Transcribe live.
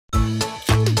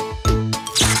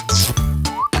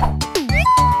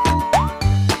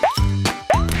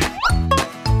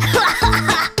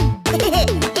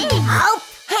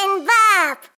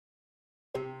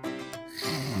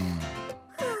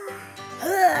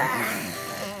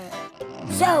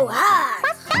so hot.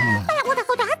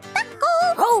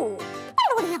 Oh.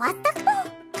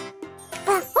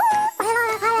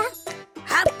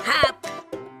 Hop, hop.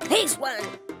 This one.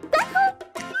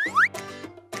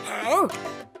 Huh?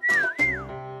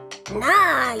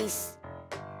 Nice.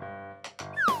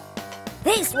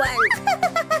 This one.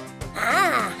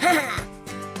 Ah, ha.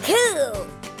 Cool.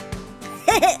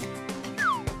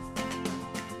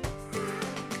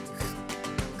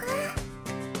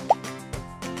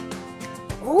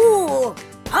 Ooh,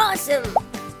 awesome.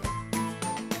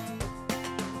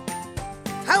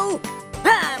 Oh,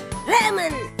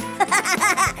 lemon.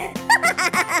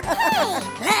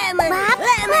 Lemon, Bob,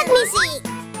 lemon. let me see.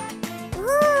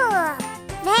 Ooh,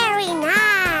 very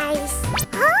nice.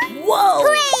 Huh? Whoa.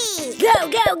 Great. Go,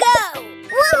 go, go.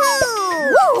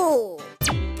 Woohoo! Woo.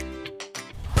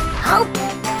 Hop.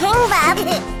 Hang Bob.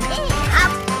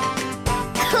 Hop.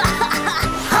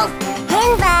 Hop.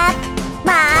 Hang Bob.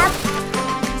 Bob.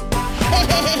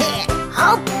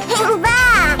 Hop. Hang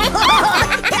Bob.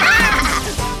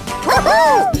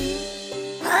 Woohoo!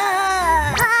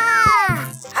 Ah. Ah,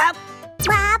 Hop.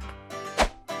 Bob.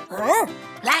 Huh?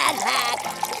 Lag, lag.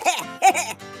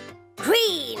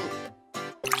 Green.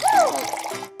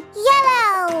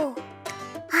 Yellow.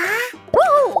 Huh?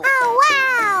 Woo. Oh,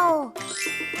 wow.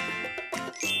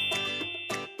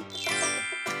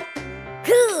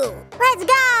 Cool. Let's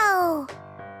go.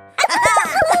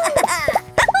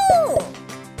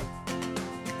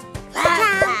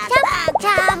 Jump,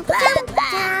 jump, jump,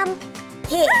 jump.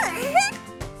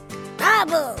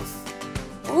 Bubbles.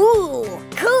 Ooh,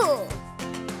 cool.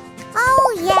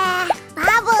 Oh, yeah.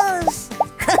 Bubbles.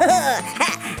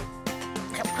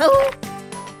 Kapoo.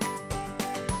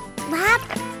 Bob.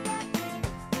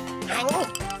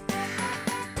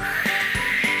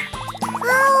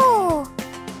 Oh,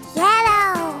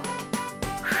 yellow.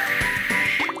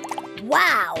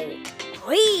 Wow.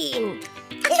 Green.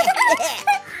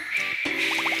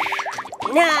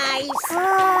 Nice.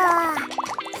 Oh,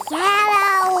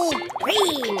 yellow.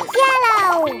 Green.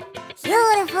 Yellow.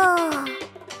 Beautiful.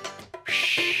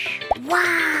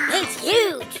 Wow. It's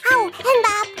huge. Oh, and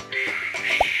Bob.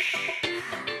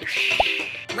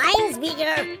 Mine's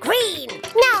bigger. Green.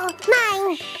 No,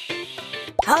 mine.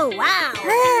 Oh, wow.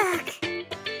 Look.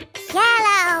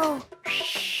 Yellow.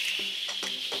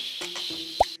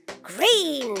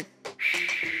 Green.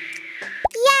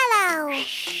 Yellow.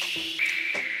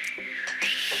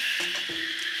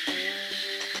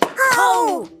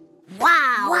 Oh,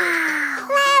 wow. Wow.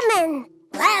 Lemon.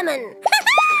 Lemon.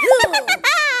 Cool.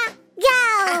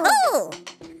 Go. Oh.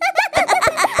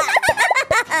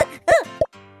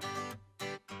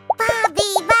 Bobby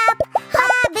Bob.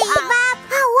 Bobby Bob.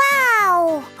 Oh,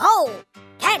 wow. Oh,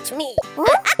 catch me. Oh,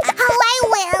 I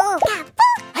will.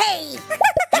 Hey,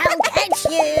 I'll catch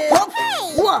you.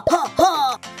 Hey. Whoa, ha,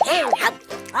 ha. And up.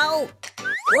 Oh,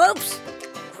 whoops.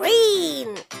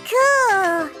 Green.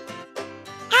 Cool.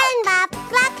 And Bob.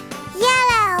 Black.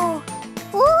 Yellow.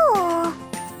 Ooh.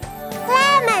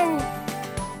 Lemon.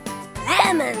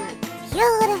 Lemon.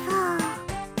 Beautiful.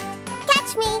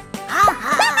 Catch me. Ha,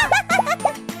 ha.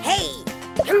 Hey,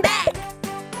 come back.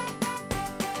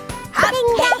 Hop,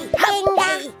 Bingo, hey, hop, bingo.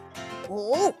 hey.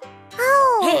 Oh,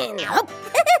 Oh. and hop.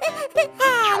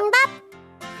 And Bob.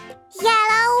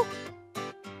 Yellow.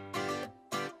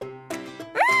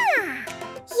 Ah.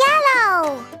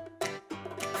 Yellow.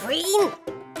 Green.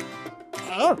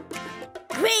 Huh?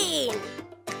 Green.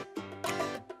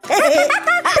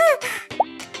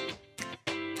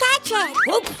 Catch it.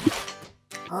 Whoop.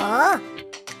 Oh,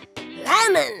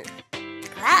 lemon.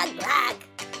 Black, black.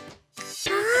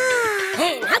 Ah.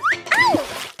 And hop. Oh.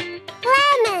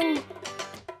 Lemon.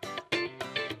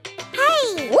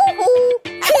 Hey. Woohoo.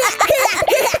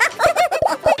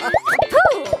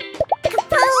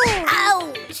 Kapoo.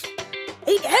 Ouch.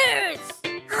 It hurts.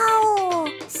 Oh,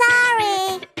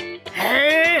 sorry.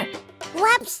 Huh?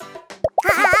 Whoops.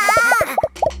 Ah.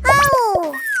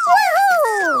 Oh.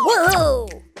 Woohoo. Whoa.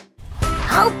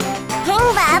 Hop. Hang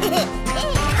Bob.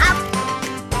 Hop.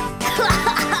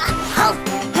 Hop.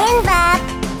 Hang Bob.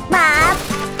 Bob.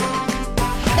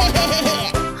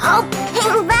 Hop.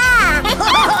 Hang Bob.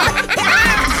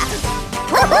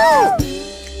 Woohoo.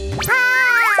 Ah.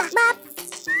 Bob.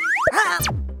 Hop.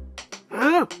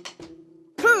 Hmm.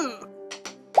 Hmm.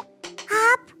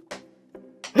 Hop.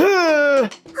 Hmm.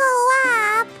 Oh,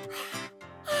 up.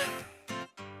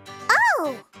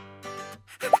 Oh.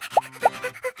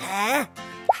 Huh?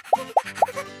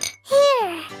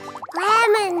 Here.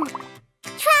 Lemon.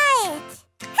 Try it.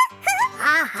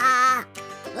 Ha-ha.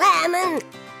 Lemon.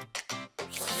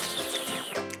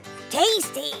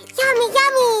 Tasty. Yummy,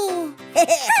 yummy.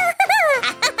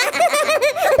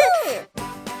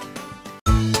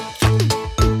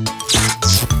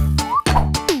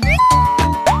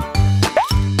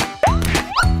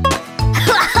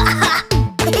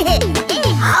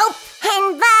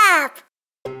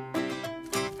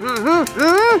 La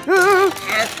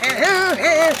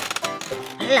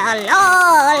la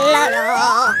la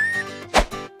la.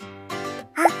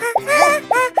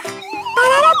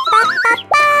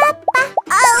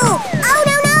 Oh! Oh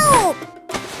no no!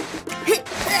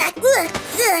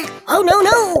 Oh no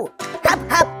no! Hop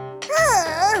hop!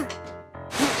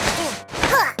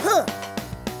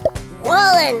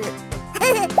 Woolen!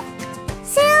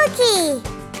 Silky.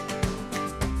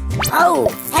 Oh,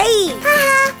 hey!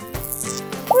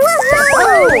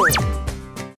 Woohoo!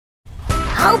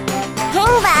 Hop!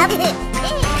 Hang Bob.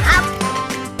 Hop!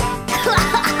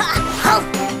 Hop!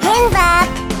 Hang Bob.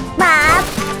 Bob.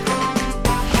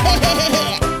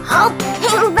 Hop!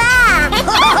 Hang Bob.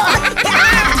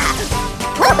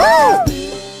 Woohoo!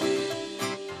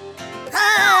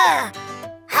 Ah!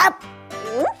 Hop!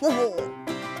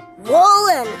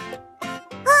 Woolen!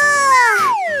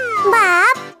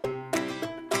 Bob.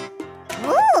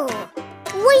 Ooh.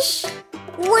 Whoosh.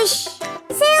 Whoosh.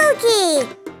 Silky.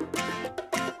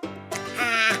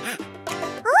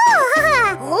 Oh.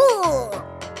 Ooh!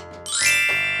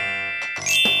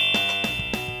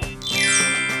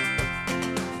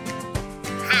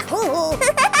 Hoo!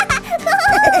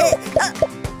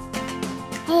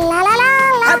 La la la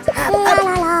la. Up, up, La up.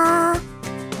 la la.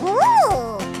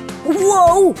 Ooh.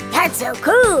 Whoa! That's so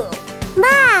cool!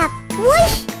 Bob.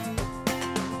 Whoosh.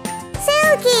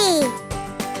 Silky.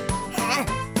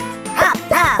 Hop,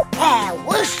 hop, and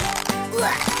whoosh!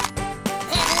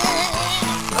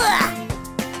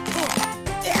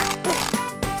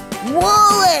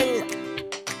 Woolen!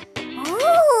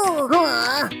 Ooh.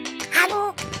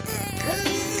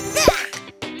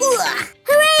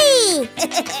 Hooray!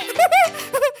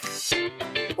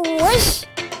 Whoosh.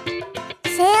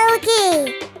 Silky.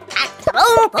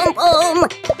 Boom, boom, boom!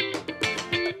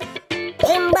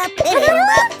 Bimba,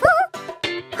 bimba!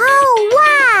 Oh,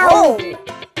 wow! Oh!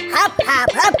 Hop, hop,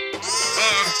 hop!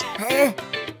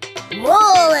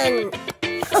 Woolen!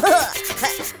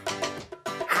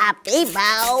 Happy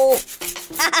bow!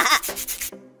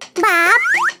 Bob.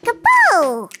 Kaboo.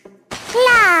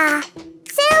 La.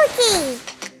 Silky.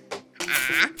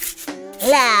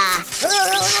 La!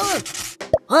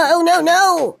 Oh, no,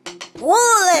 no!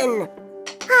 Woolen!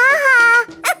 Ha ha.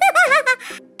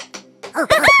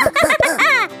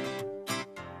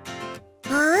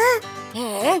 Huh?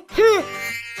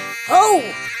 Oh!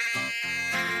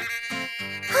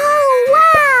 Oh,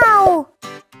 wow!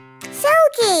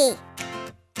 Silky.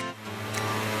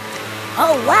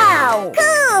 Oh, wow!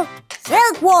 Cool.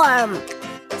 Silkworm!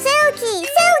 Silky.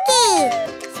 Silky.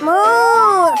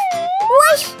 Smooth.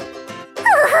 Whoosh.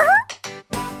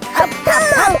 Hop, hop,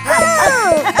 hop, hop,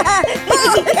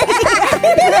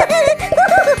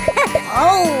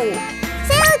 Oh!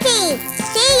 Silky.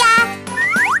 See ya.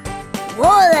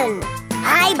 Woolen!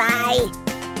 Bye-bye!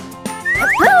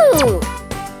 Kapoo!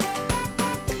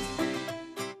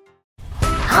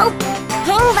 Hop!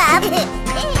 Hang Bob.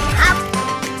 Hop!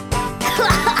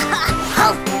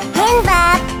 Hop! Hang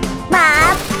Bob.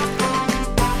 Bob.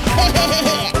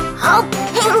 Hop!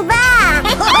 Hang Bob.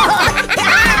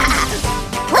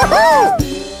 Woohoo!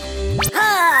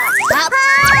 Hop!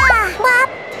 Bob.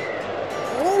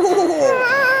 Ooh.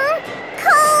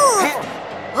 Cool.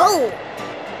 Oh!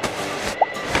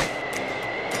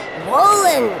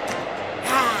 Woolen!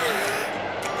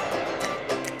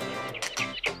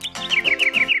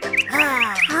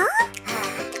 Huh?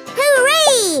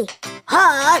 Hooray!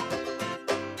 Hot!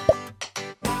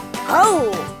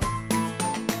 Oh!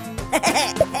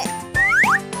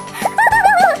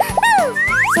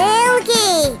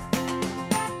 Silky.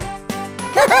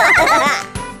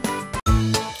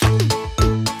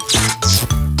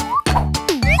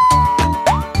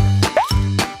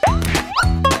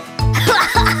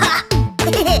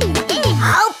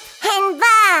 Hop! Hang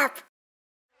Bob.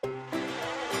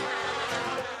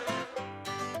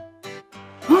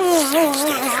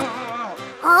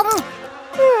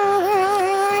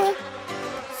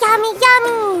 Yummy,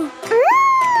 yummy.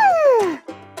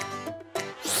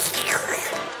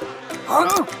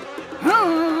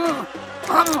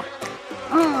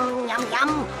 Yum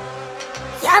yum!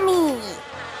 Yummy!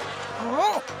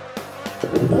 Oh!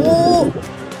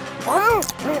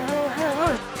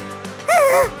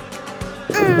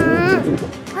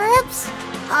 Oops.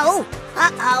 Oh!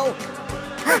 Uh-oh!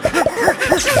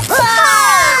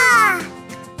 Ah!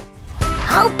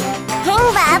 Hop! Hang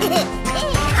Bob.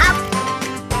 Hop!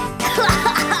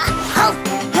 Hop!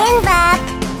 Hang Bob.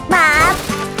 Bob.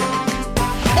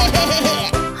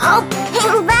 Hop!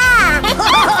 Hang Bob.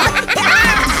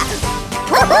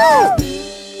 Woohoo!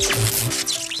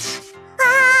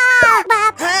 Bob.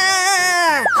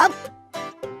 Hop!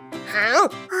 Huh? Huh?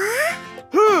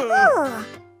 Hmm. Oh.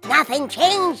 Nothing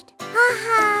changed.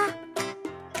 Haha.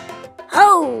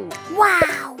 Oh,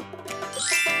 Wow.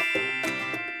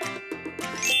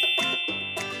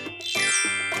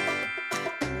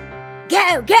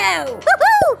 go, go.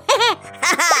 Woohoo!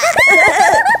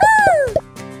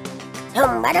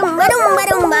 Dumba, dumba, dumba,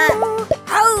 dumba.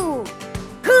 Ho,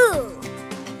 hoo.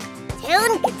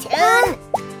 Tune, ka-tune.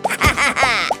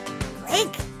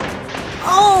 Click.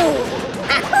 Oh.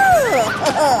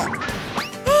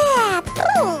 Yeah,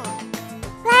 poo.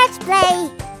 Let's play.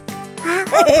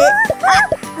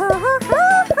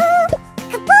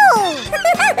 Kaboom!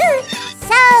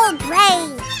 So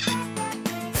great.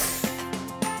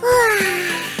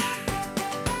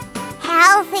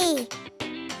 Healthy.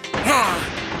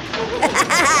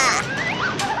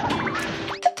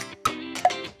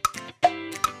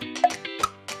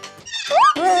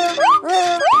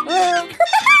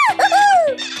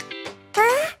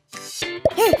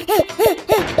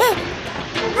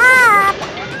 Up.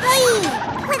 Hey,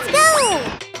 let's go.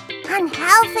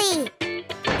 Unhealthy.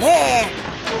 Yeah.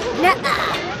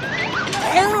 Nuh-uh.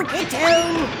 Tune,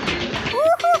 ka-tune.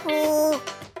 Woo-hoo-hoo.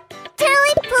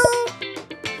 Tilly-poo.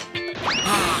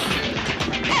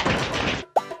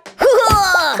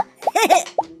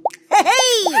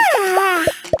 Hey!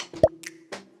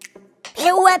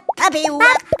 Pew-up,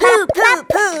 puppy-wap,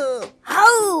 poo-poo-poo. Ho!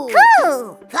 Cool.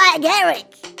 Flag Eric.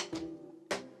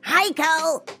 Hi,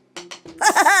 Cole.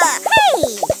 Hey.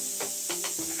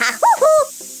 Ha-hoo-hoo.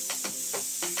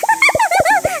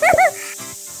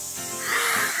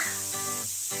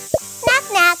 Knock,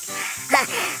 knock.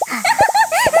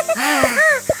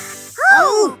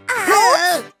 Oh,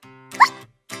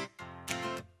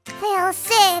 feel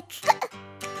sick.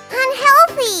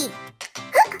 Unhealthy.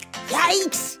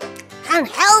 Yikes!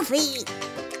 Unhealthy.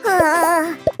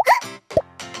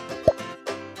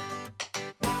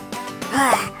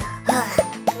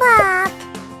 Bob.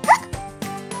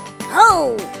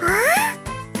 Ho! Huh?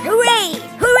 Hooray!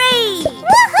 Hooray!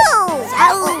 Woohoo!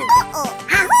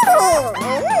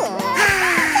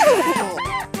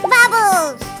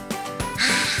 Bubbles.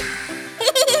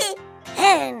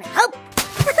 And hop!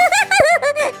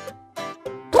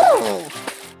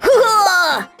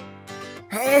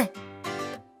 Huh?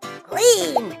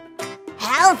 Clean!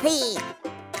 Healthy!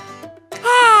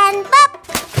 And bop.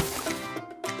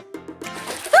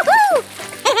 Woohoo!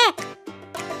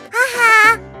 Haha.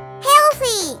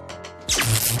 Healthy.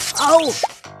 Oh!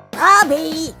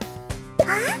 Bobby!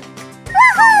 Huh?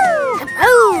 Woohoo!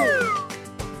 Oh!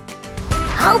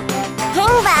 Hop!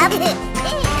 King Bob.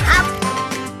 Hop!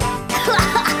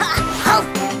 Hop!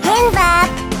 King Bob.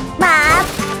 Bob.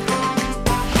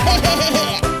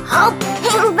 Hop!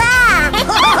 King Bob.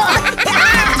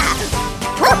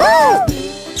 Woohoo!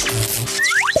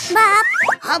 Bob.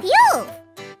 Hop! You.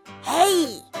 Hey!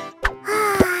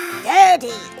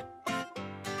 Dirty!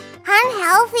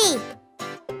 Unhealthy.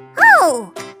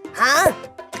 Oh. Huh?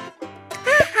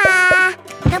 Haha.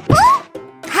 Kaboom.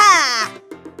 Ha!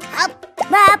 Hop!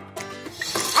 Bob.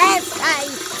 That's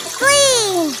right!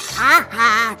 Clean. Ha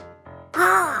ha!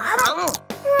 Oh.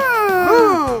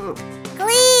 Hmm.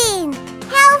 Clean.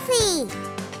 Healthy.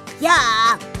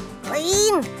 Yeah!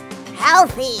 Clean!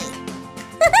 Healthy!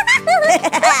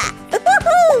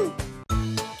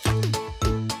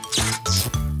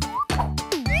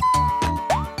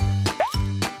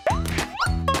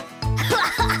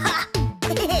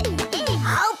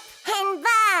 Hope and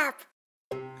Bob.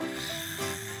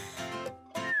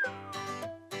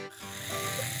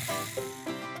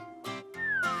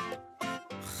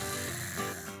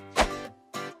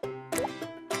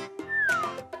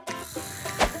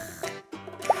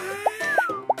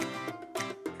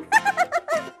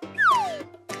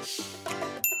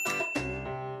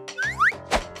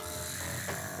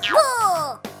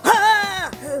 Oh. Ah!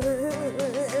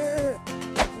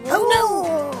 Oh no!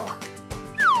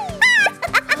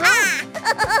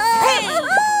 Hey!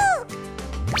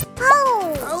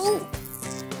 Oh. Oh!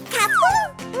 Kaboom.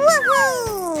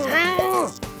 Woohoo.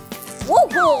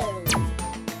 Woohoo!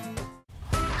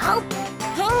 Hope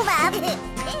King Bob.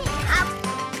 Hop!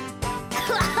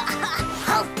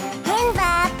 Hop! King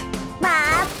Bob.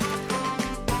 Bob.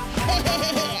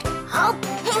 Hop!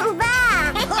 King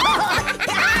Bob.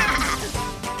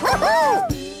 Woohoo.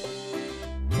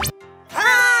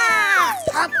 Ah!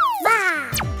 Hop!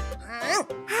 Bob.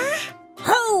 Huh?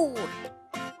 Ho!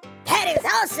 That is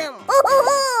awesome!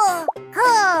 Woohoo.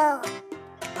 Cool.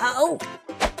 Oh!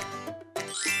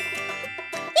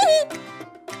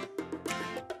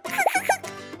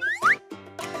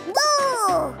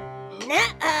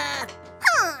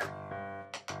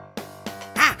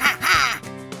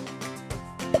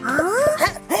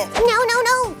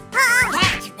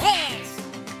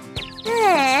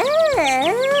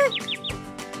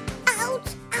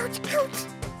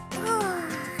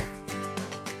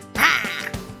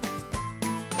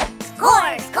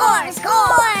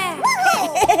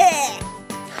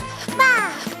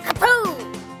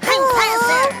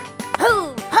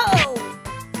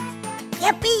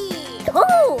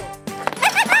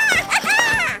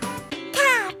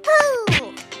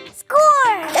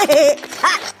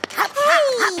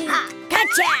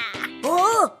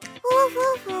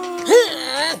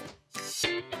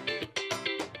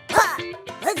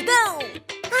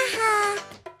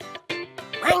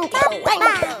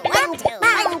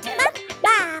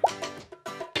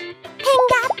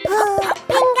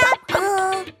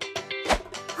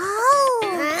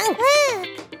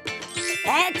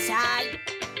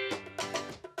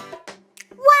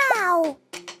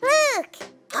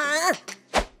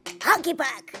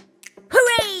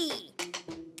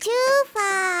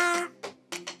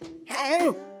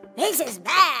 This is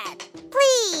bad.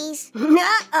 Please.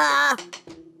 Nuh-uh.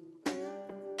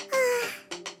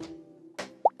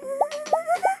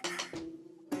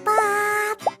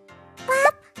 Bop,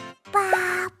 bop,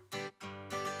 bop.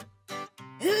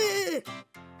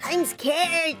 I'm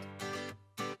scared.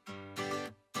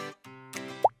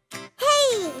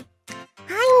 Hey,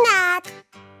 I'm not.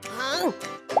 Huh?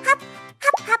 Hop,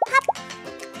 hop, hop, hop.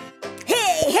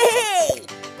 Hey, hey!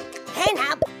 And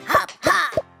hop, hop,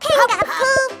 hop.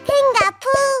 Kangaroo,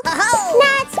 kangaroo. Oh!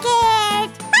 Not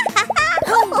scared.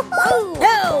 Oh, oh,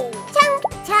 no! Jump,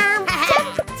 jump,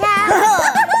 jump, jump.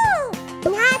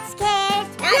 Not scared.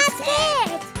 Not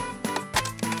scared.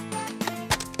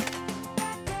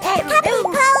 Happy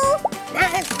Pooh.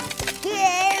 Not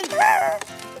scared.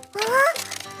 Huh?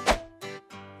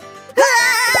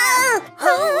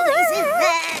 Oh, this is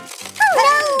bad.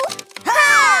 Hello.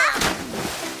 Ah!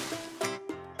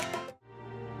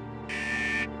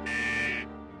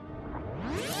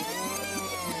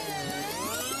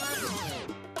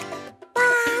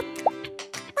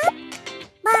 Bop,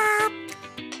 bop.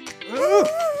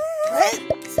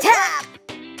 Stop!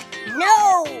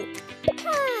 No!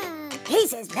 Hmm.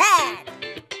 This is bad.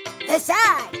 The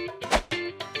side.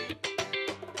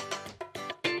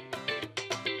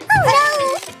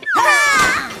 Hello.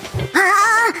 Ah!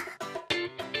 Ah!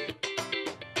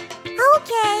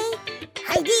 Okay.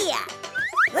 Idea.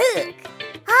 Look.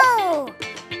 Oh.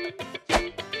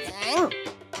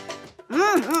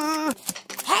 Mm-hmm.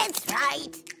 That's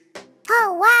right. Oh,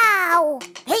 wow.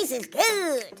 This is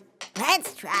good.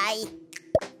 Let's try.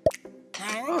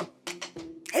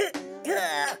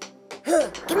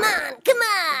 Come on, come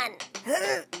on.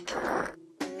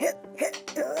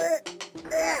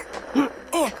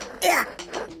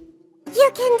 You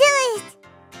can do it.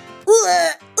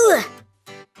 Good,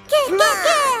 Come good,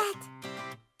 on.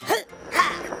 good.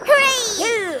 Hooray.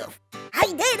 Phew! I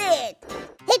did it.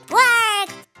 It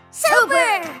worked.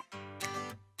 Super.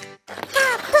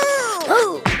 Kapoo.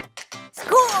 Ooh.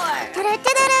 Score.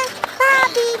 Da-da-da-da-da.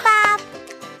 Bobby Bob.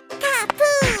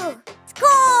 Kapoo.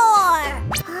 Score.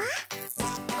 Huh?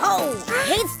 Oh,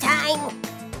 it's time.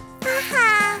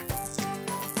 Aha.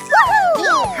 Woohoo.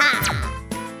 Yeehaw.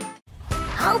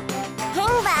 Hop.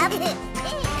 Hang Bob.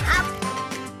 Hop.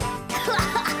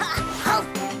 Hop.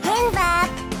 Hang Bob.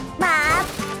 Bob.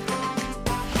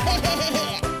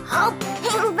 Hop.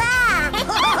 Hang Bob.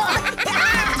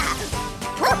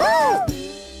 Woohoo.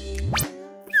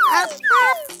 Hop.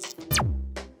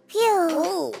 Phew.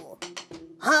 Ooh.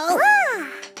 Oh. Ah.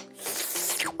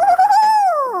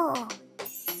 Woohoo.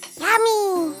 Yummy.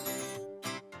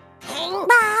 Hang.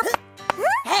 Bob.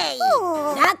 Hey.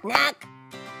 Ooh. Knock, knock.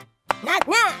 Knock,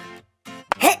 knock.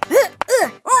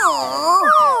 Oh. Oh.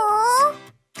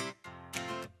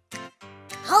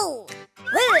 Oh.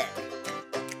 Look.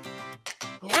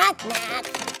 Knock, knock.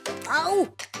 Oh.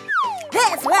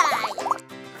 That's right.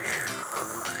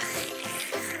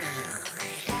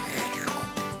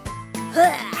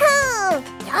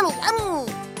 Yummy,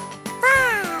 yummy.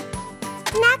 Bob.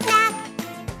 Knock, knock.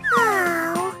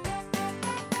 Oh.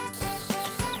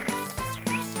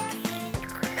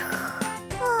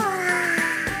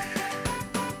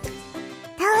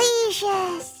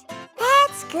 Delicious.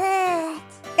 That's good.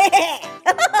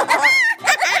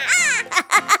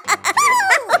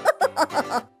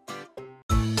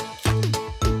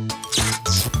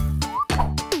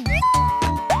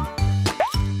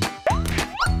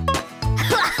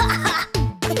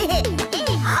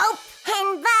 Hop.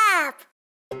 And Bob.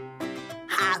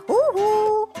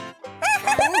 Ha-hoo-hoo.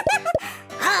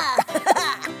 Ha.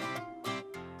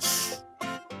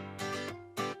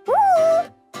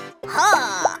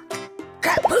 Ha.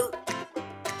 Kapoo.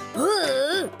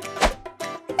 Ooh.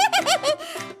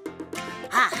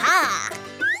 Ha-ha.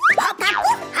 Pop.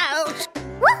 Ouch.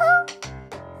 Woohoo.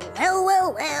 Well,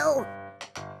 well, well.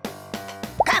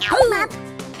 Kapoo.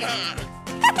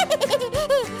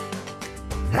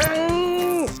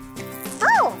 Hmm.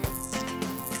 Oh.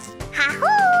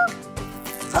 Ha-hoo.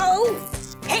 Oh.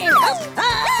 And up. Ah.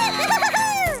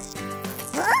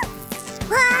 Huh?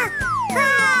 Wah,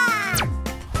 wah.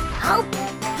 Hop.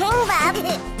 Hang Bob.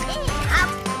 Hop.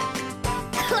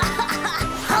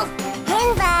 Hop. Hang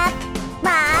Bob.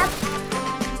 Bob.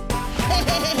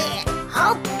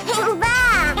 Hop. Hang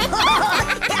Bob.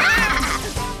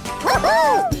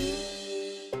 Woohoo.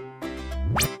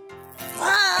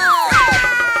 Ah.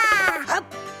 Ah. Hop.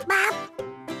 Bob.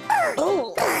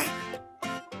 Oh.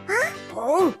 Huh?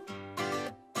 Oh.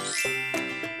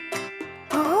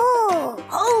 Oh.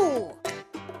 Oh.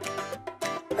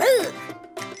 Look.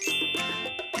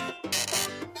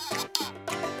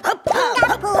 Hop, hop,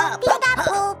 hop, hop, hop, hop.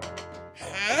 Peekaboo.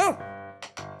 Huh?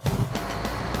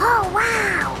 Oh,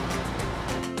 wow.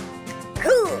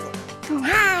 Cool.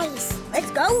 Nice.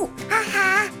 Let's go.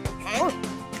 Uh-huh. Hang.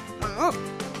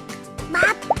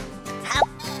 Bop. Hop.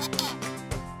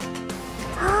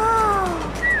 Oh.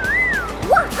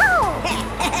 Whoa.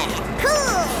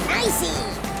 Cool. Nicey.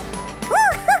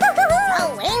 So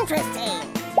interesting.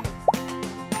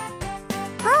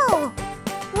 Oh.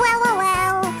 Well.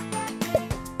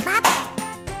 Bop.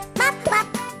 Bop, bop.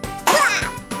 Bop.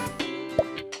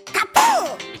 Kapoo.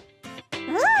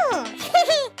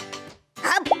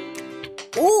 Hop.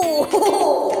 Ooh.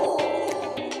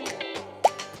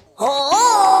 Oh.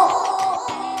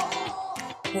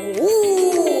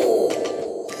 Ooh.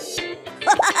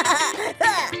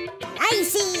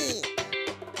 Nicey.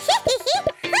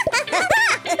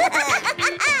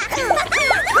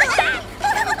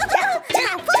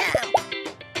 Jump.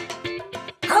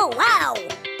 Oh, wow.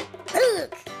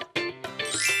 Look.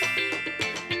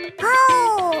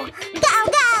 Oh.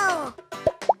 Go.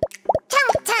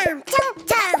 Jump.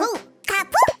 Kapoo.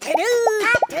 Kapoo.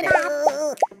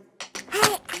 Ta-doo.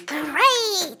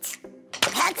 Great.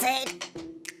 That's it.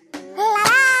 La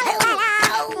la la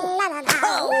la la la.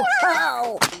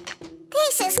 Oh.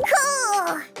 This is cool.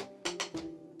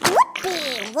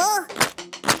 Whoopee woo.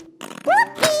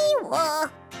 Whoopee woo.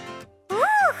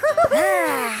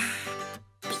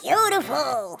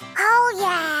 Beautiful. Oh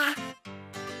yeah.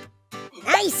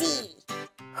 Nicey.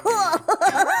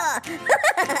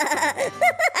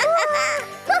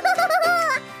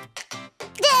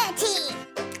 Dirty.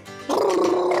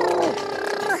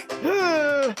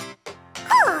 Hmm.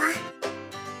 Oh.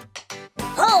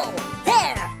 Oh,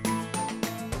 there.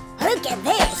 Look at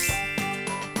this.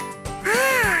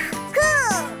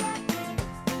 Cool.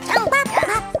 Jump.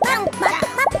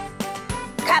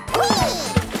 Kapoo.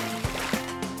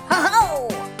 Oh.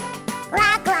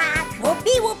 Rock.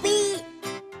 Whoopee.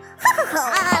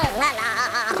 Ah, la la.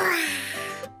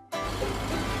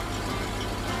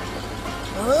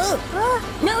 Oh.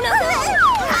 No.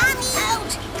 I'm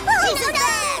out. This is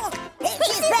bad. This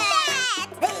is bad.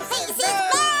 This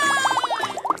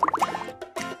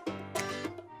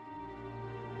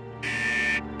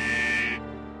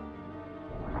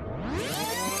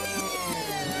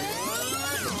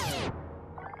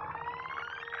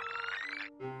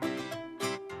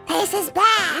is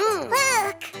bad.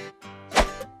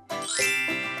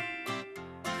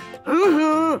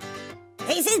 Look.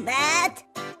 This is bad.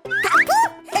 Kapoo.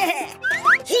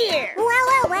 Here.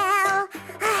 Well.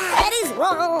 That is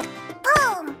wrong.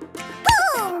 Boom.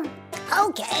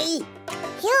 Okay.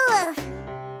 Phew.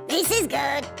 This is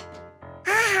good.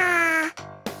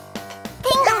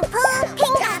 Pinga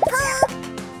poo.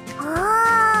 Oh.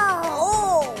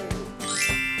 Oh.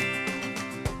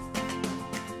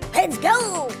 Let's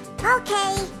go.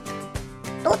 Okay.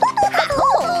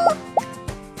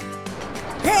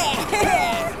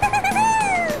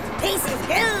 This is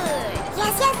good.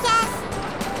 Yes.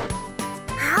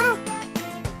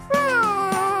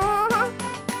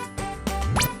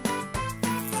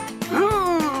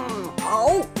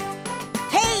 Oh.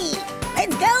 Hey,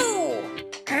 let's go.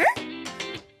 Huh?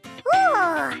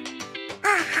 Ooh.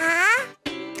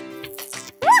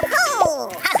 Woohoo!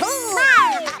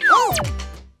 Oh.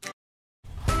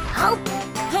 Hop.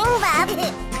 Hang Bob.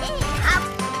 Hop.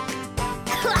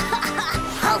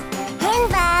 Hop. Hang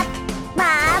Bob.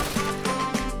 Bob.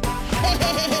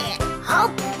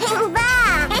 Hop. Hang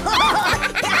Bob.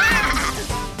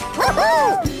 Woohoo!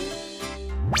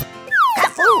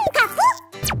 Kapoo. Kapoo.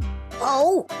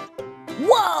 Oh.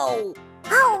 Whoa.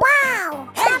 Oh wow!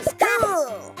 That's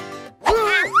cool.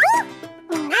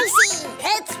 Nicey.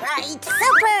 That's right.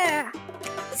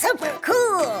 Super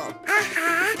cool.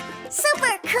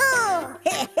 Super cool.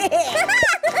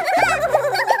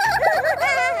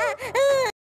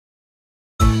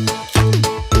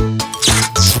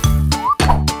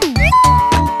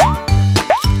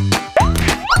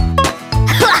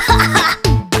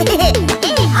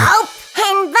 Hop.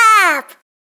 And Bob.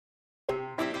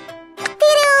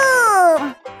 Piroom.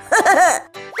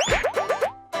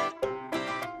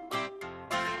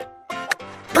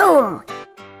 Boom.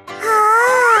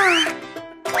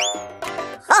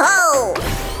 Oh.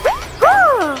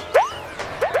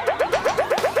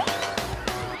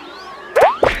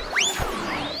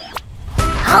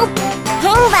 Hop.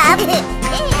 Hang Bob.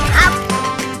 Hop.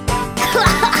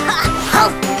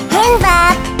 Hop. Hang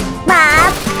Bob.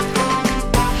 Bob.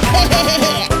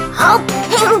 Hop.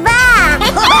 Hang Bob.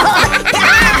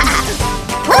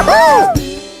 Woohoo!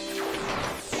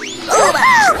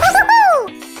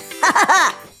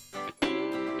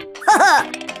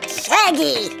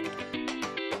 Shaggy.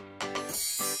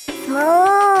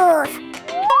 Smooth.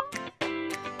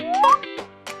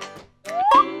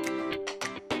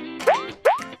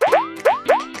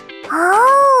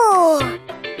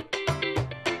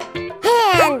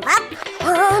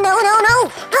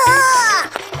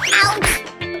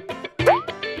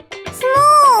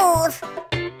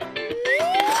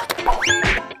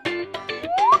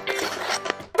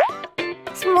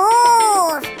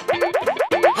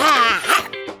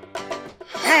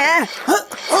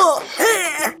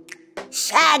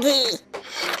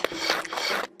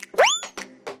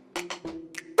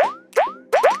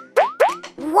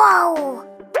 Whoa!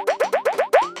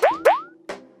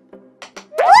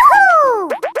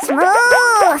 Woohoo!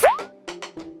 Smooth!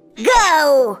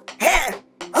 Go!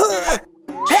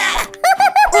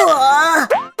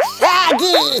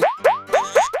 Shaggy!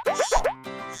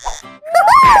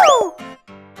 Woohoo!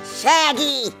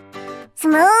 Shaggy!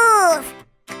 Smooth!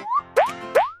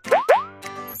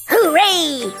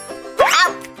 Hooray!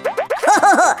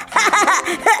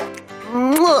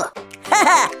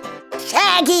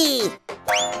 Shaggy!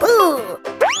 Boo!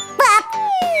 Bop!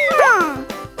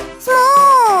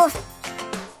 Smooth!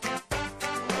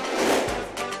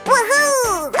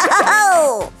 Woohoo!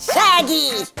 Oh!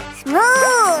 Shaggy!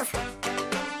 Smooth!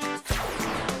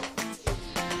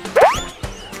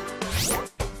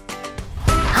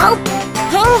 Hop!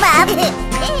 Hang Bob!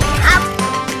 Hop!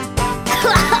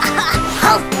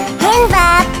 Hop! Hang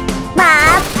Bob!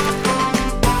 Bob!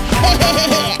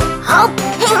 Hop!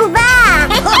 Hang Bob!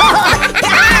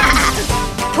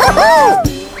 Woohoo!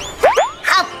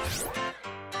 Hop!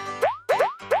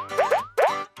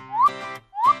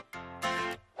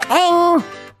 Hang!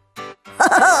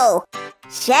 Oh!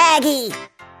 Shaggy!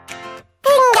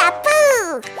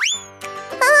 Pingapoo!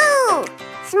 Ooh!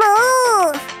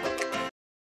 Smooth!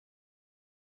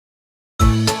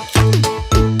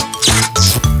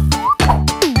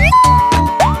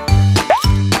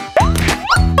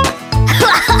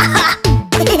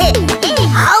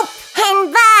 Hop! Hang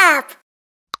Bob!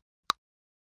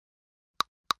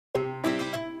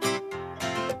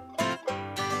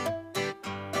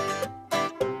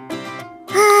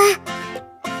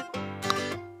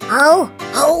 Oh!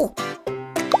 Oh!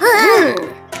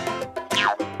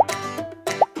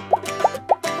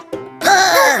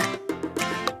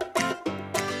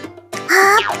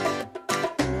 Hop!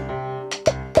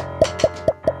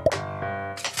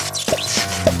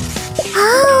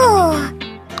 Oh!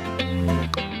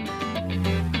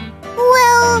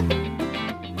 Well...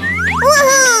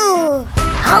 Woohoo!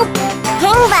 Hop!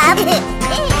 Hang Bob!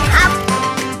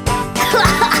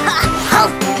 Hop!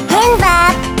 Hop! Hang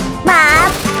Bob!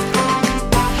 Bob!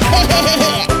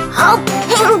 Hop!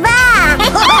 Hang Bob!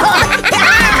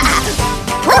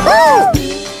 Woohoo!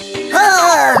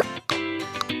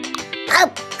 Hop!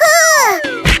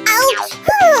 Ouch!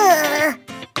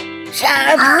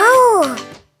 Sharp! Oh!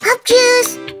 Hop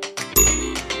juice!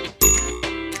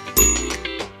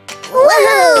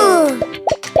 Woohoo!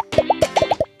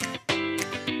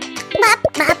 Bop,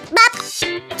 bop, bop!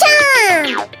 Jump!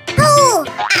 Oh!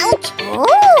 Ouch!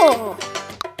 Oh!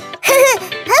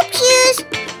 Hop juice!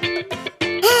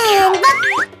 And bop!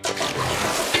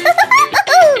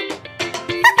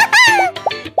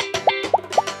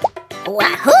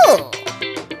 Wahoo!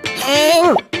 Hang!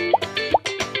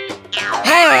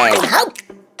 Hang! Hop!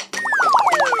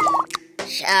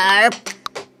 Sharp!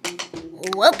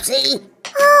 Whoopsie!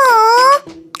 Oh!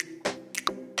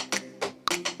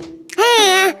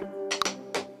 Hey!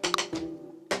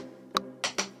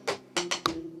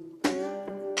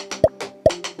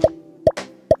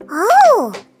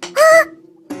 Oh!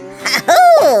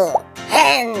 Hahoo!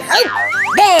 Hang! Hop!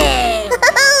 Bang!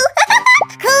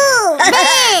 Cool!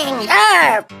 Bang!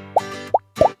 Sharp!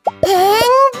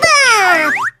 Hang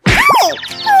Bob!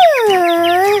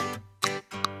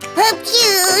 Hop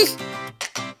juice!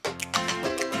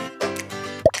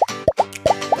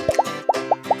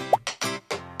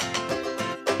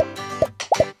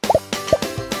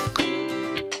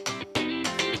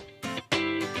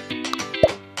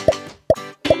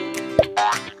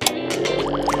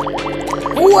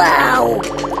 Wow!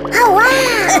 Oh,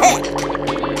 wow!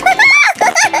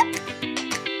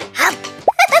 Hop!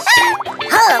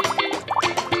 Hop!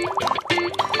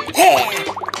 Here!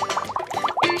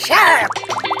 Sharp!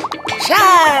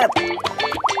 Sharp!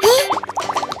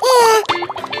 Yeah.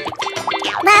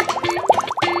 Bop!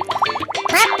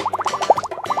 Bop!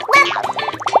 Bop!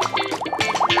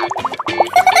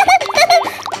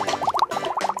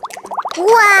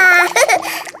 Wow!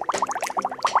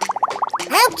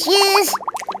 Ouchies!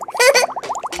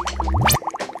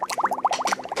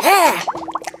 Here!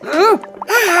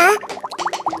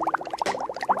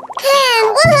 And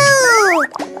woohoo!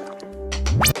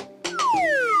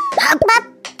 Hop! Bop!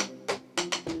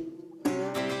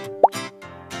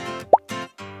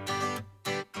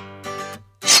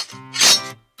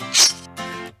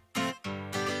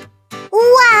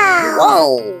 Wow!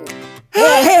 Whoa!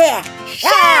 Here!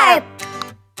 Sharp!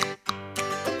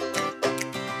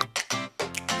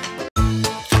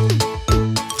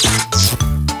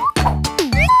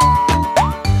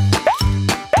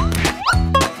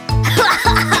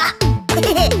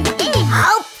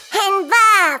 Hop! And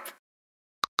bop!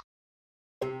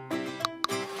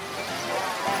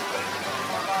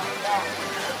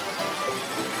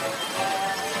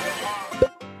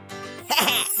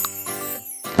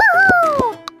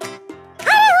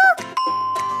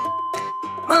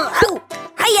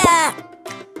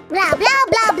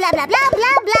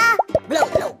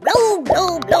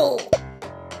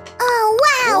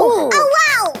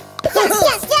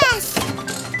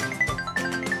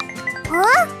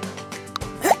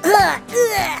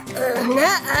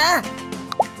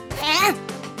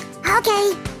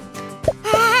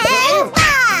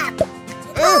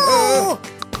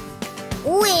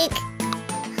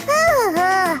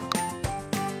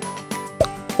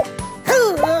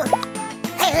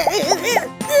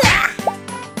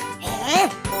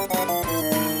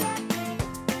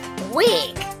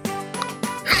 weak.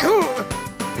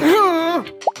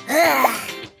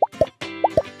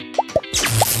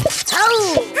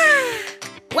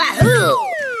 Wahoo!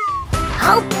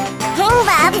 Hop, hang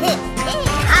bập.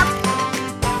 Hop.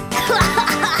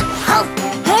 Hop.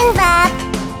 Hang bập,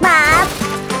 bập.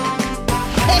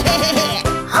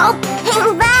 Hop.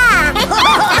 Hang bập.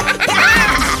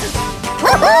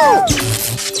 Woohoo!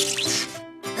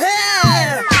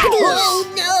 Oh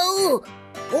no!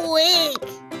 Weak!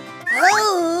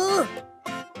 Oh!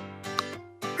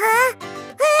 Huh?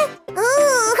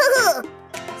 Ooh.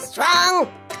 Strong!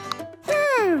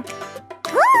 Ooh.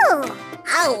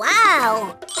 Oh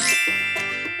wow!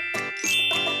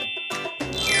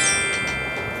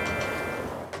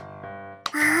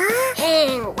 Huh?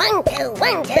 And 1, 2,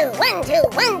 1, 2, 1, 2,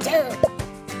 1, 2.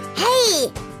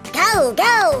 Hey! Go,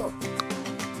 go!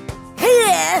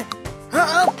 Here!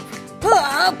 Hop!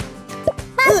 Hop!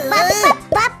 Bop, bop, bop,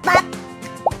 bop, bop.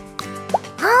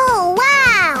 Oh,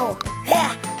 wow!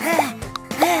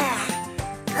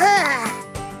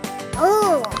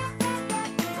 Ooh.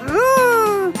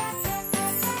 Mmm.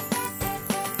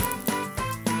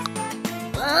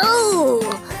 Oh!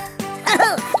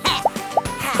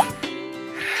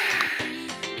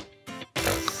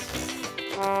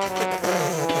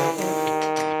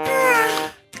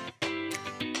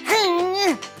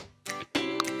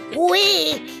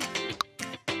 Weak!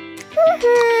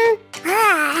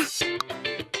 Ah.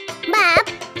 Bop.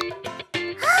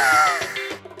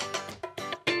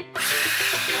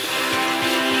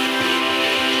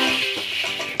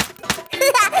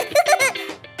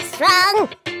 Strong!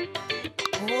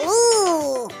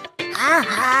 Ooh!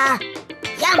 Ha!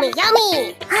 Yummy, yummy!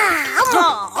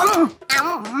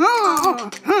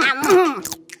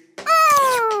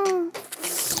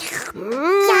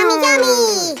 Yummy, yummy.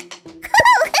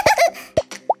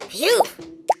 Phew!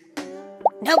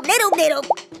 Nope, little.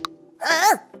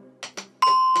 Oh!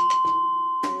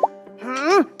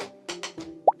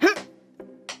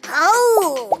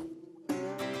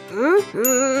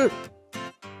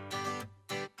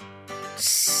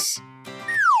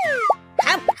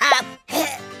 Hop, hop.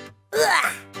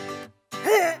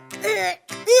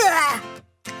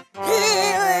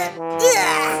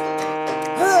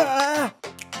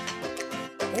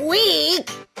 Weak.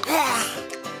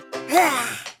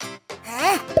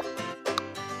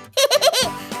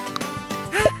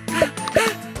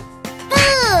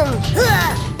 Boom.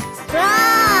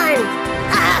 Strong.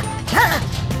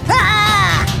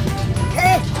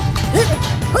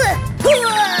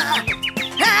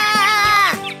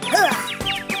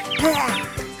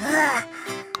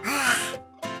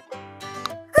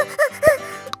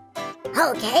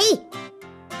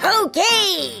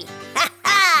 Okay.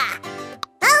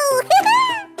 Oh,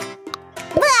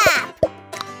 bop.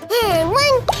 And 1,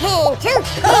 and 2,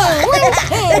 and 1,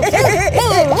 and 2,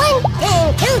 and 1,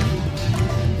 and 2.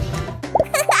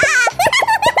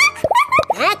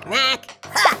 Knock, knock.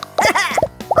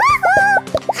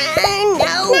 Woohoo!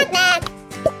 No. Knock, knock.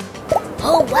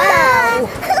 Oh, wow.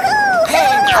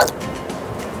 And out.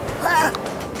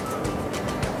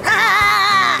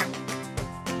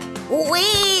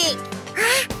 Weak.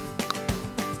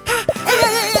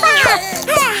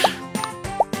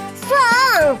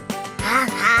 Strong.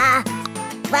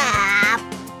 Bop.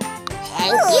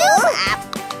 Thank you, Bop.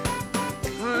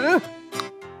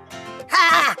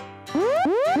 Ha.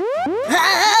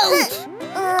 Ouch.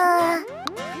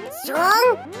 Strong.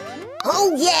 Oh,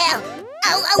 yeah.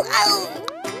 Ow.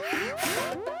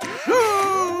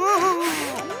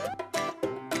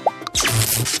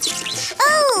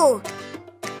 Oh.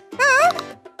 Huh?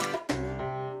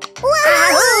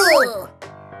 Wow.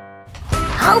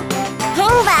 Hop.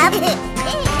 Hang bop.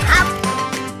 Hop.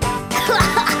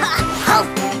 Hop.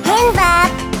 Hang bop.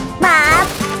 Bop.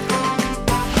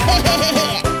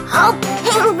 Hop.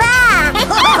 Hang bop.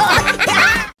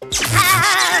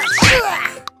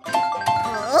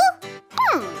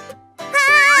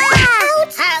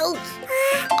 Out.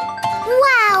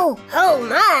 Wow. Oh,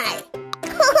 my.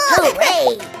 Hooray.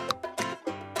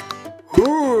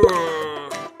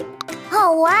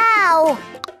 Oh, wow.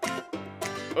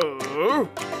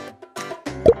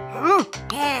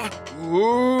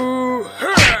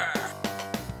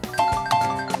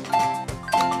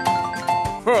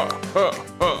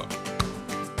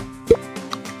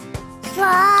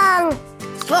 Strong.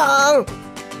 Strong.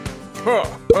 Hang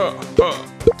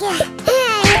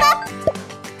bop.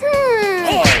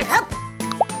 And up.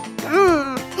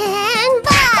 Hang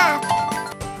bop.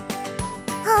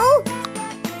 Oh.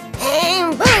 And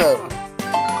boom.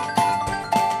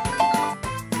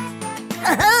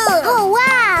 Oh,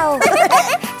 wow.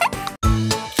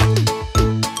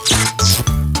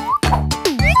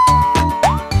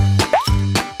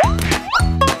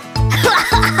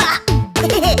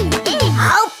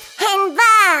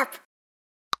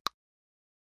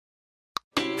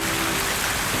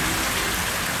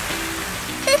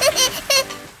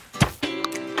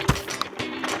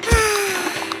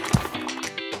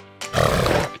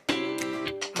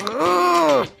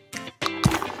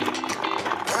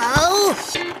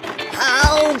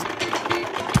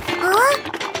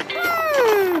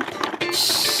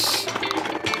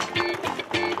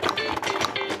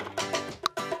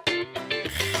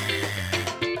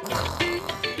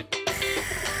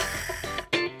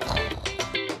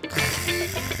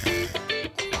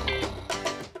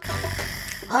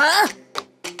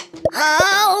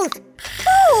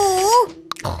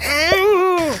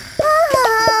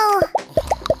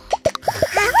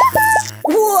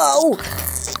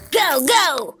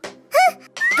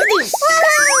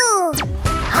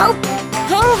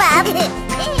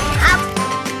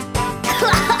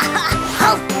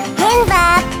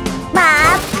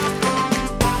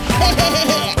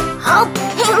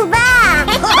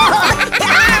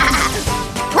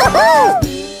 Whoa!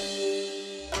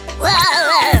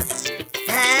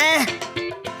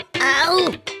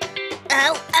 Ow!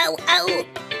 Ow! Ow! Ow!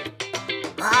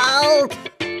 Oh!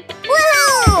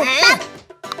 Woohoo!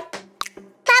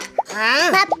 Huh?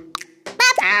 Bop,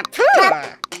 bop, bop, bop.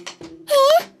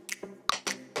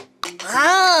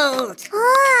 Hold! Oh.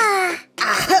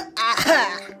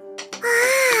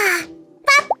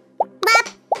 Bop, bop,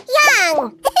 yang.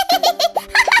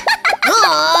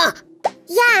 Oh!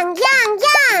 Yang, yang,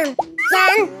 yang.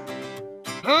 Yan.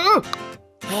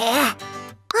 Yeah.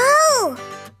 Oh.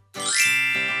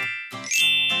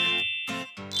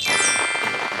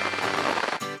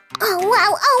 Oh,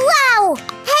 wow, oh, wow.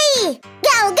 Hey,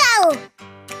 go, go.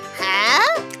 Huh?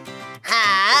 Ha!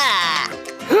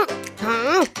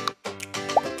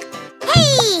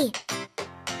 Hey.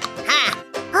 Ha!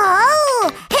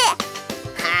 Oh. Ha!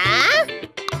 Ha!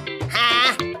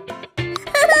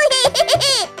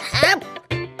 Hop!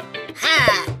 Ha!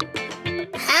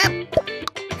 Hop!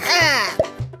 Ha!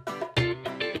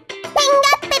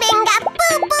 Binga, binga,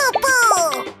 boo, boo, boo.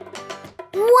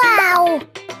 Wow.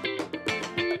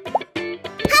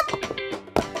 Hop.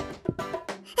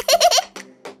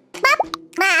 Bop,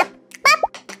 bop, bop,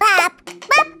 bop,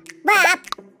 bop, bop,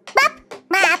 bop,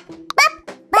 bop, bop,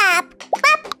 bop,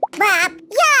 bop, bop.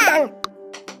 Yang.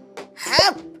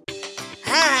 Hop!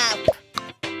 Hop!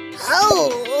 Ho!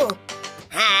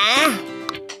 Ha!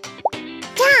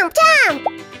 Jump, jump.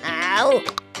 Ow!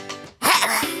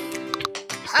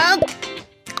 Hop!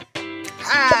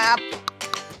 Hop!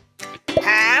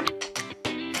 Hop!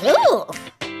 Ooh!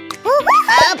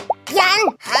 Hop! Yan.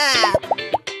 Hop!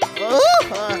 Ooh!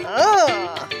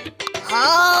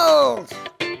 Hold!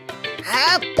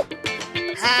 Hop!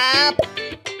 Hop!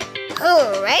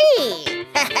 Hooray!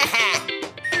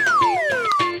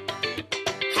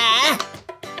 Ha!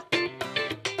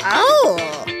 Oh!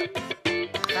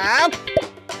 Hop!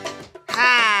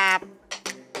 Hop!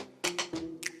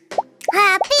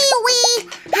 Happy wee,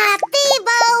 happy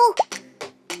bow.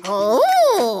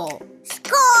 Oh!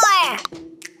 Score.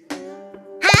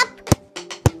 Hop.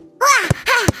 Wah,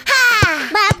 ha, ha.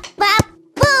 Bop, bop,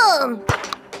 boom.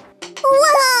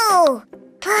 Whoa.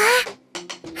 Huh?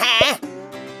 Ha!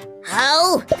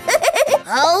 Oh!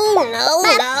 Oh, no,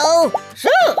 no!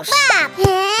 Shush! Bop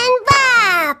and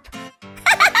bop.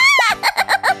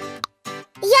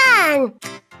 Yan.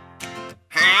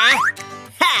 Ha!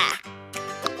 Ha!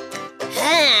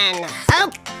 And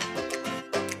hop!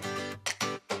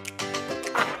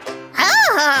 Ha!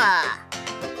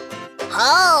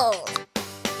 Hold!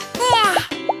 Yeah.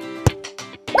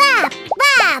 Bop,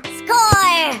 bop.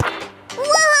 Score.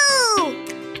 Woohoo.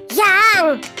 Yang.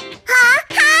 Ha,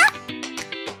 ha.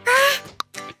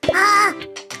 Ha.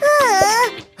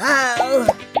 Oh!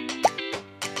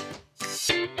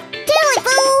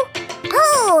 Dilly-boo.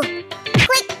 Oh.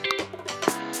 Quick.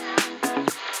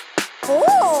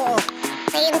 Oh.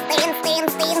 Spin, spin, spin,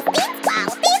 spin, spin, spow,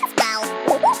 spin, spow.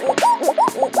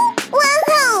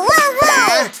 Woohoo,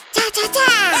 woohoo. Cha-cha-cha.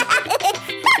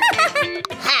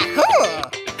 Ha-hoo!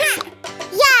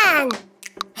 Yan.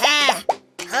 Ha!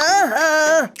 Ho-ho!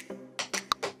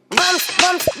 Bumps,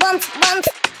 bumps, bumps, bumps.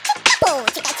 Chicka-poo,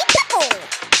 chicka-chicka-poo.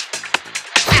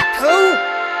 Ha-hoo!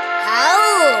 Ho!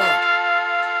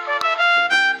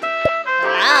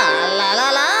 La la la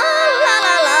la la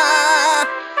la la!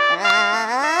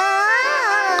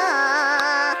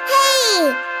 Hey.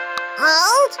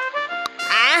 Hold.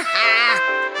 Ha ha!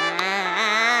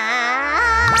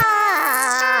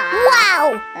 Wow.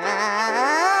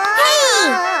 Hey.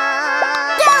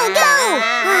 Go, go.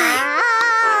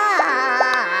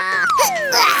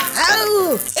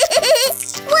 Oh!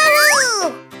 Woohoo.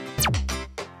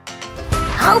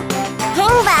 Hop.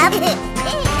 Hang bob.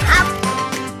 Hop.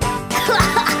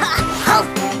 Hop.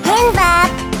 Hang bob.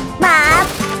 Bob.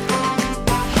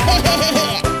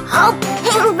 Hop.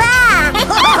 Hang bob.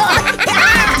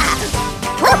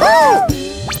 Woohoo.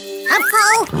 Hop, ho.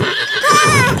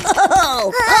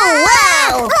 Oh! Oh,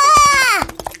 wow!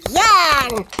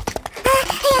 Yan!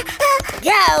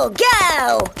 Go, go!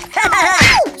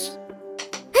 Ouch.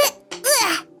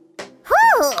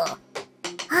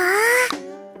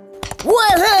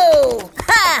 Woohoo!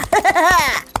 Ha!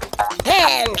 Ha!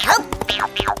 And hop!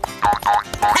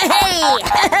 Hey!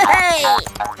 Hey!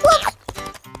 Whoop.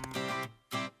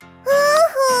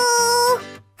 Woohoo.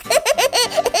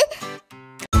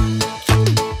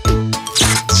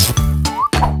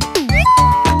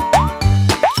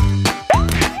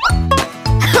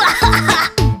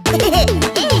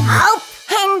 Hop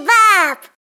and bop.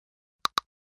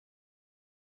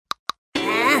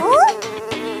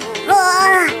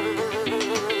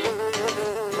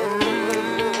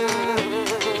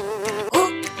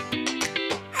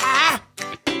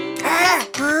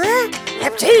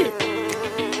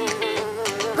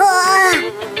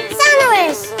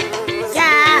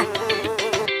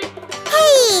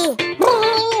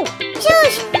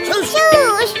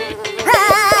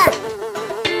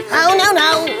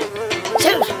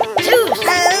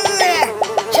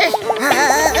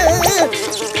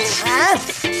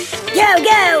 Go,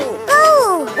 go!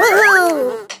 Oh!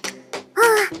 Woohoo!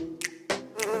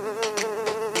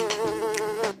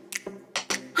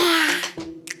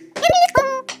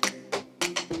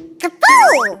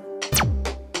 Kapoo!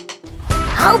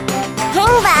 Hop!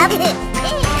 Hang Bob!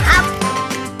 Hop!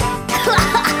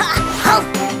 Hop!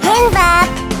 Hang Bob!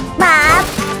 Bob!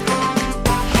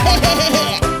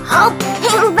 Hop!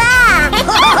 Hang Bob!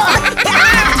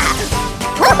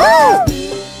 Woohoo!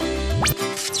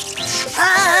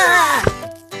 Ah!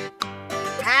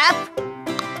 Hop!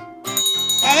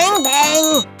 Bang, bang!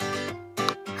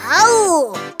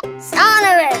 Oh!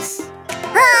 Sonorous!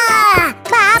 Ah!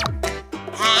 Bob!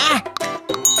 Ah!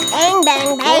 Bang, bang,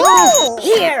 bang! Ooh.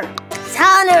 Here!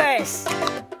 Sonorous!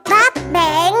 Bob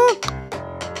bang!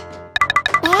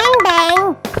 Bang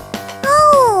bang!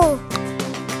 Oh!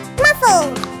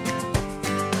 Muffled!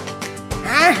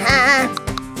 Uh-huh!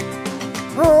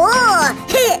 Oh!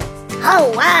 Oh,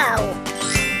 wow!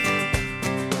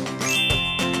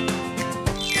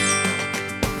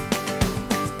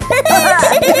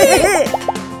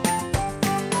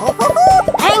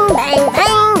 Bang, bang,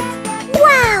 bang!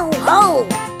 Wow! Oh!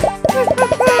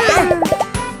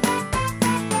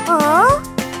 Oh?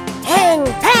 Bang,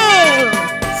 bang!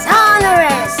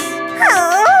 Sonorous!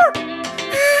 Oh?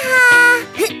 Haha!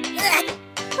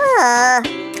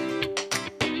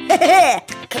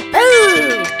 Kapoo!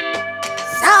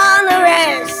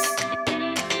 Sonorous!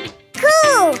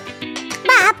 Cool!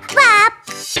 Bop, bop!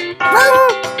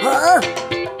 Boom! Huh?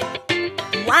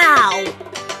 Wow!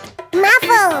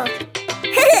 Muffled!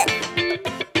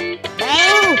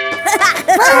 Bang!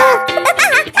 Bang!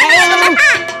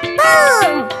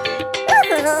 Boom!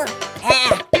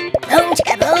 Boom,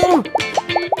 chicka boom!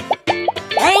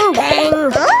 Bang, bang!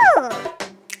 Oh!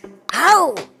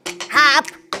 Oh! Hop!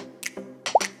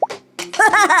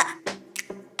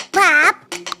 Bop!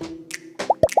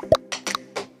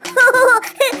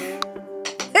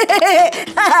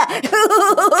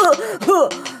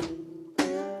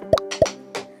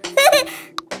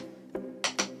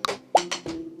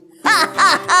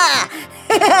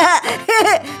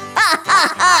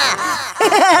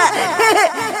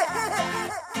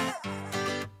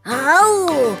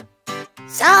 Oh!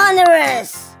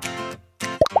 Sonorous!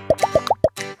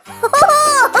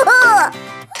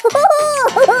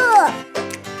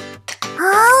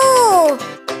 Oh!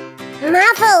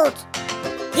 Muffled!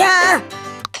 Yeah!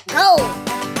 Go!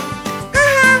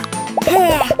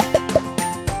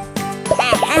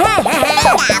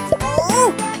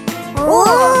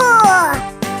 Oh!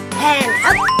 Hand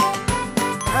up!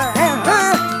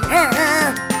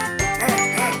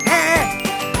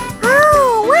 Oh,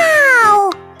 wow!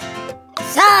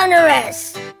 Sonorous!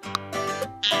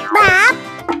 Bob!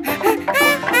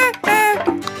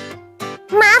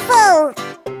 Muffled!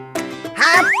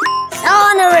 Hop!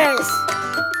 Sonorous!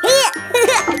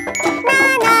 Na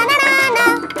na na na na!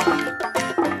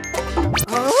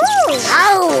 Ooh!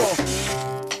 Oh!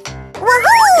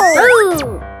 Woohoo!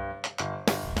 Ooh!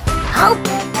 Hop!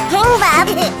 Hang Bob!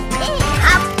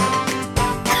 Hop!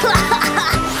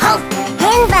 Hop!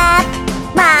 Hang Bob!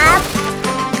 Bob!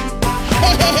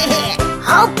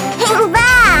 Hop! Hang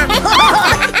Bob!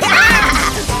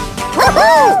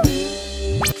 Woohoo!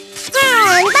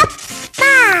 Hang Bob!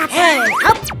 Bob! Hand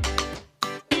up!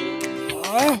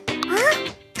 Huh?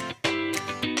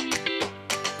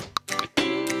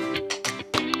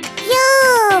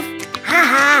 You've Ha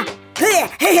ha!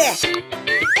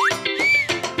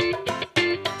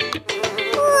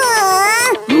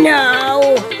 won!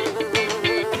 No!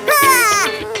 Ah!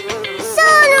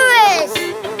 Sonorous!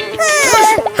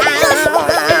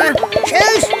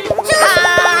 Shush!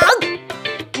 Hop!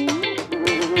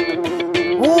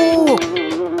 Ooh!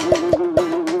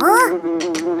 Huh?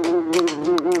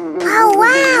 Oh,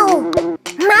 wow!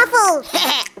 Muffled!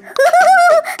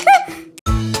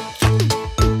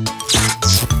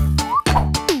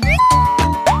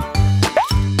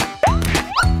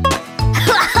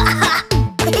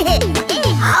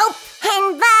 Hop! And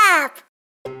Bob!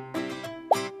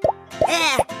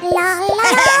 La la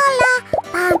la la!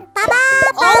 Bum ba ba ba!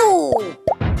 Oh!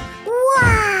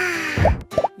 Wow!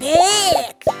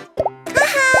 Big!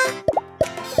 Haha!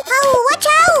 Oh, watch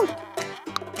out!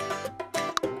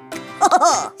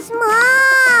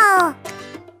 Small!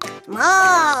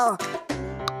 Small!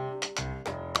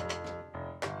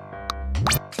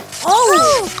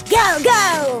 Oh! Go, go!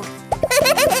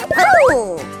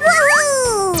 Oh!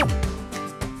 Woohoo!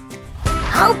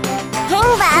 Hop!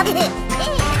 Hang Bob!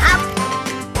 Hop!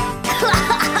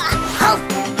 Hop!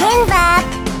 Hang Bob!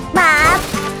 Bob!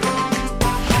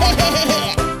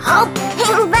 Hop!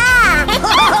 Hang Bob!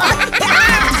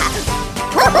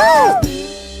 Woohoo!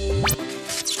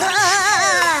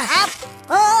 Hop!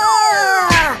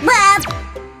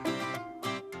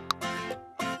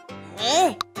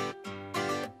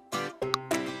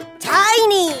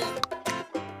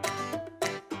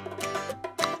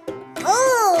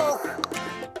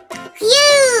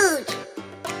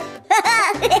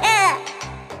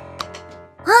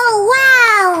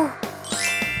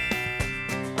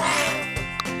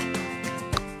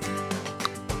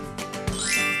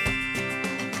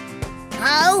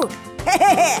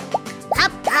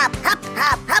 Hop, hop, hop,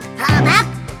 hop, hop, hop, hop.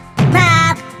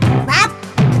 Bop, bop,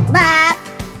 bop.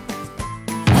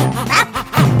 Bop,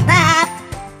 bop.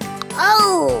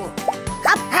 Oh,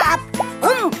 hop, hop.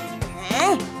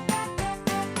 Huh?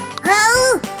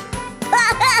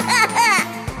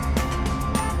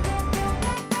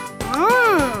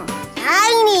 Oh.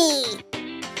 Tiny.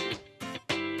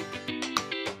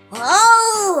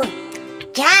 Oh,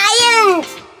 giant.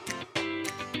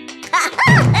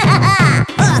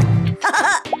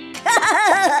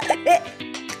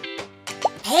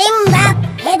 Him back,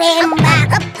 him back.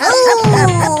 Oh,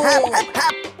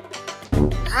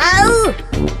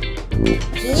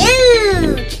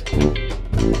 huge.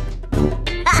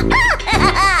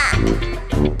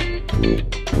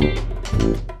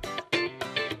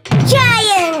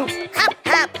 Giant. Hop,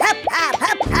 hop, hop, hop,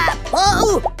 hop, hop.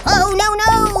 Oh, oh, no,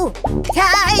 no.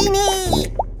 Tiny,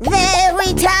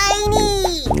 very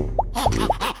tiny.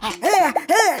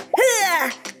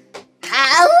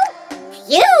 How?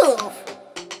 Phew!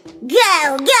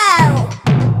 Go, go!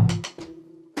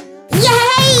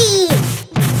 Yay!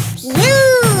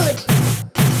 Huge!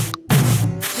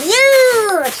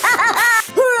 Huge!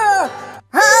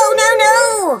 Oh, no, no!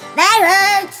 That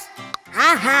hurts!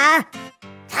 Ha-ha!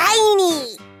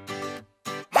 Tiny!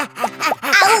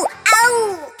 Ow! Ow!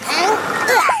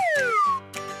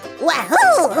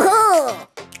 Wahoo!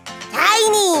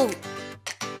 Tiny!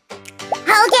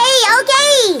 Okay,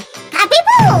 okay! Happy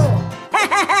Poo!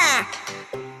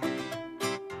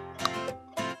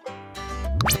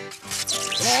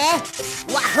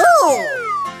 Wahoo!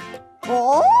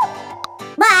 Oh!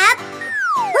 Bob!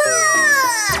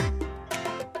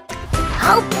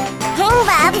 Hop! Hang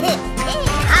Bob!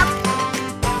 Hop!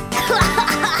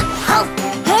 Hop!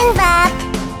 Hang Bob!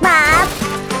 Bob!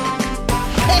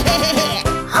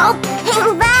 Hop!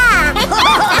 Hang Bob!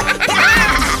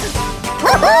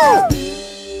 Woohoo!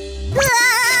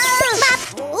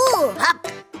 Hop!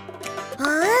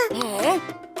 Huh?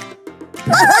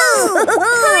 Woohoo!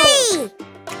 Hooray!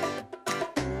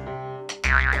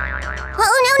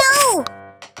 Oh, no, no!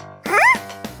 Huh?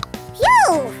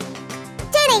 Phew!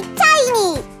 Teeny tiny!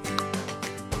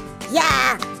 Yeah,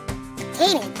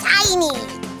 teeny tiny!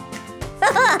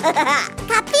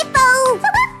 Kapipo!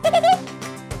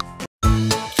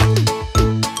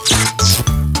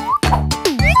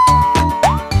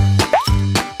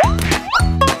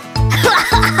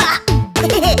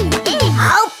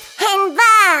 Hop and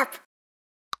bop!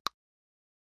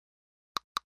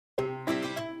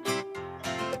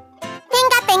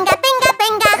 Pinga, pinga, pinga,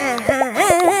 pinga!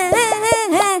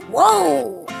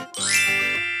 Whoa!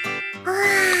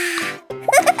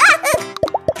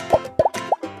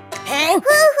 Huh?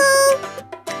 Woohoo!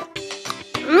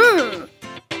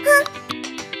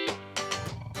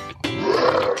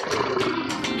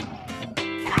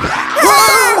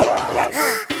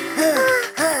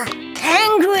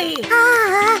 Angry!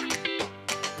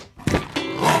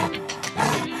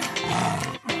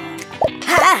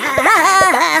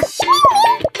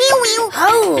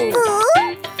 Oh!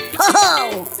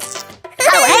 Oh!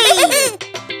 Oh, hey!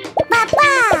 Papa!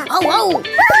 Oh, oh!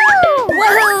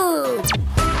 Woohoo!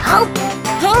 Hop!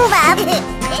 Hang Bob!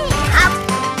 Hop!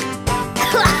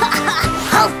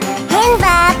 Hop! Hang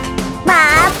Bob!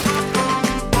 Bob!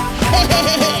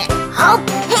 Hop!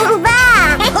 Hang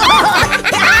Bob!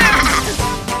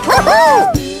 Woohoo!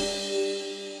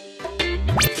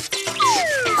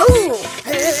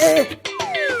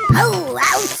 Oh!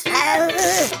 Ouch!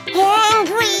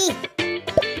 Angry!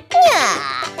 Yeah!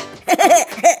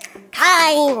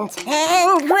 Kind,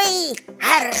 angry!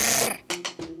 Arr.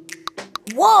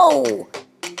 Whoa!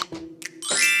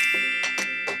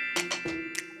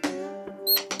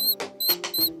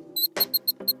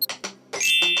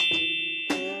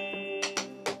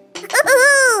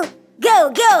 Go,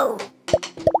 go!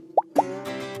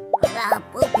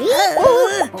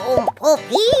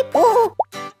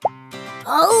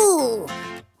 Oh!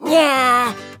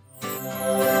 Yeah!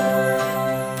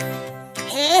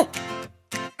 Huh?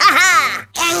 Aha!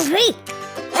 Angry!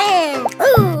 And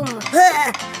boom!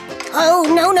 Oh,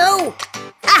 no, no!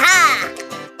 Aha!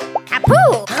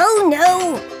 Kapoo! Oh,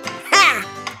 no! Ha!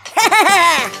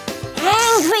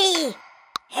 Angry!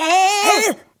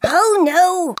 Oh,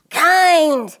 no!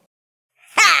 Kind!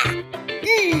 Ha!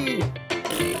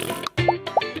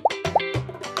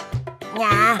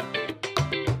 Yeah!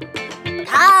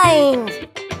 Kind!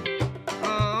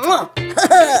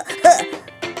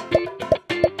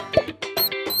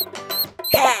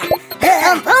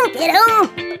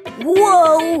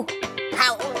 Whoa!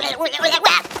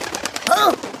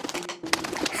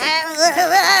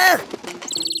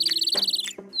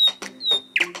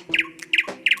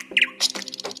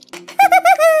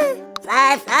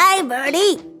 High five,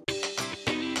 birdie.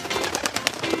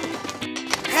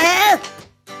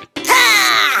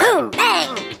 Boom,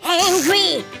 bang,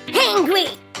 angry, angry.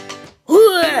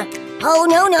 Oh,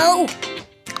 no, no.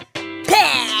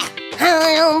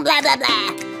 Blah, blah,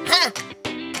 blah. Huh.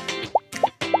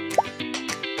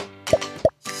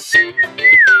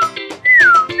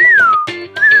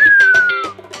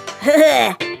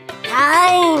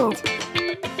 Kind.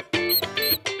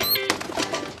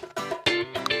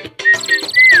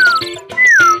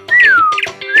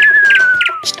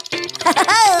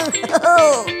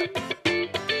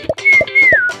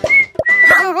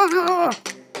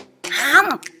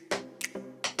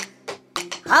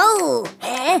 Oh,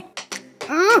 eh?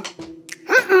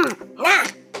 Nah,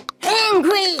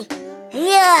 angry.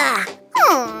 Yeah.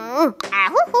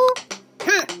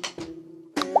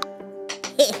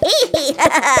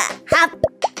 Hop.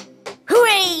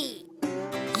 Hooray!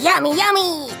 Yummy,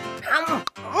 yummy.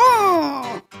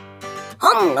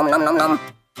 Nom nom nom nom.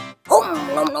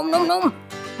 Nom nom nom nom.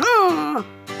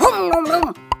 Nom nom.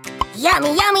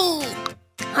 Yummy, yummy.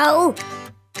 Oh,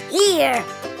 here,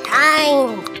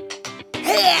 kind.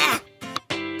 Here.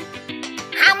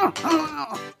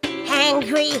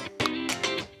 Angry.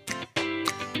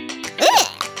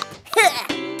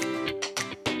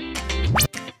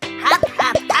 Hop,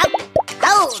 hop, hop.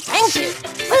 Oh, thank you.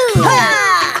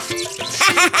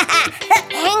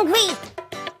 Angry.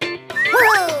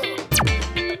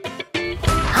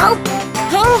 Hop,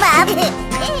 hang Bob.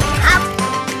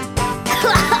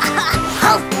 Hop.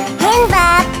 Hop, hang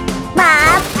Bob.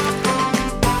 Bob.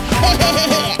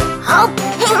 Hop,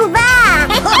 hang Bob.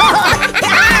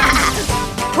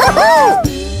 Woohoo!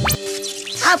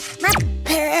 Hop, hop.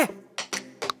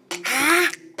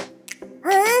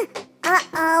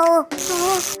 Uh-oh.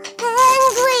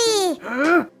 Angry.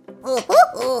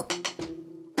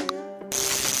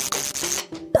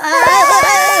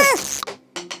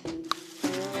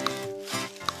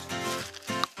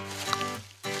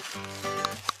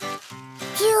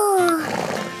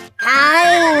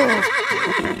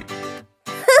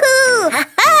 Phew.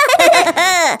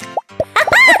 Kind.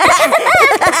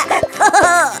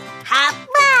 Hop,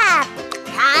 hop.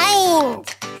 Kind.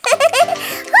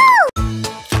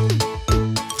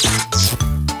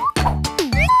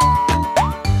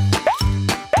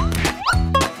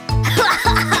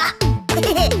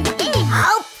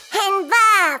 Hop and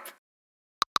Bob.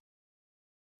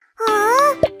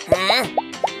 Huh?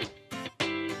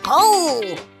 Oh,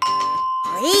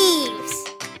 leaves.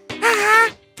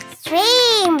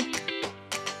 Stream.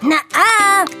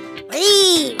 Nuh-uh.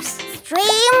 Leaves.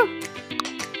 Stream.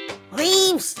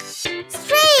 Leaves.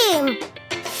 Stream.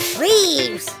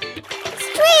 Leaves.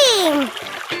 Stream.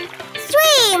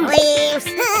 Stream. Leaves.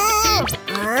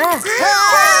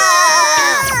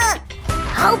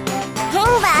 Hop,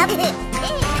 hang Bob.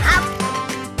 Hop.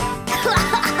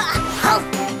 Hop,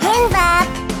 hang Bob.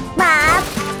 Bob.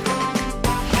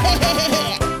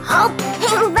 Hop,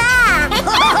 hang Bob.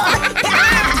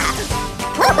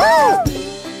 Woohoo!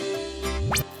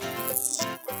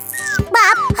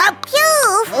 Bob, hop, you.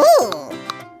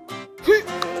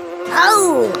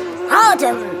 Oh,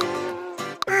 autumn.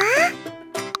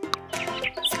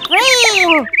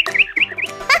 Spring.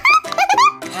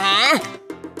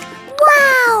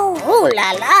 Wow! Ooh la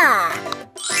la!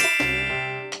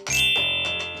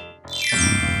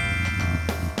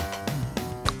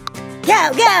 Go,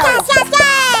 go! Yes, yes,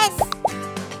 yes!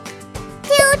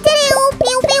 Pew, pew,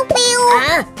 pew, pew, pew!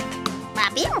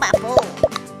 Babing babu!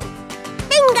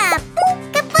 Binga, boo,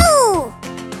 kaboo!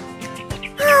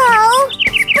 Oh,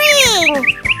 spring!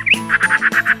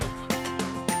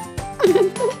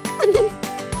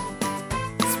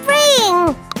 Spring!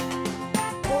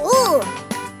 Ooh!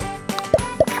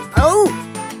 Oh!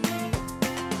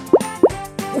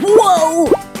 Whoa!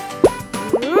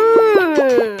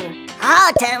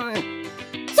 Autumn!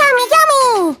 Yummy, yummy!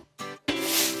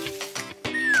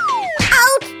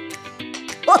 Out!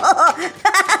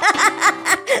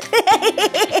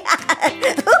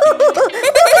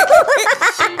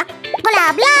 Blah,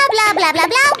 blah, blah, blah,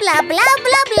 blah, blah, blah, blah,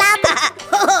 blah, blah.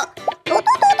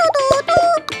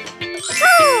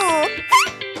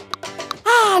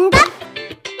 And up,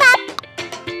 up.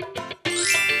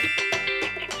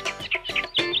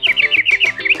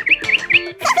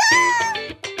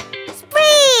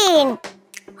 Spring!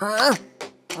 Huh?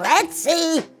 Let's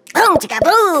see. Boom, chicka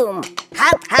boom.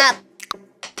 Hop, hop.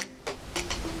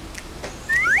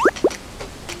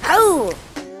 Oh,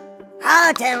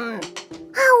 autumn.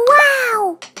 Oh,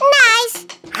 wow. Nice.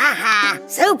 Haha,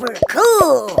 super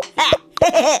cool.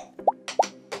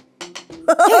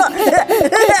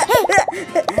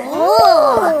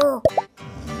 Oh.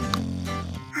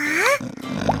 Huh?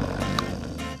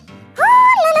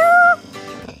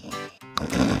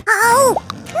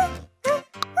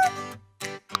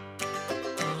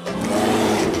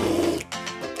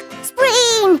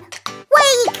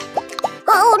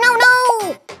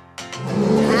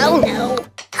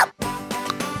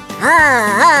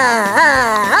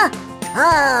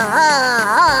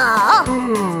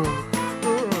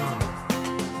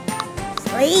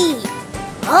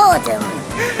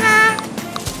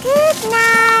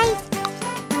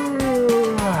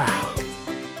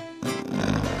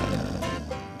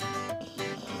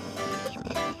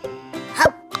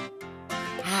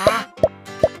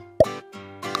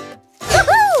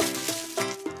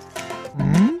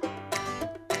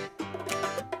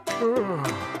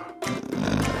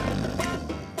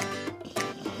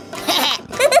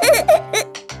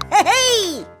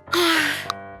 Hey!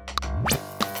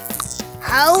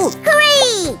 Oh,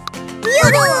 hooray!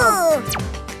 Yoo-hoo!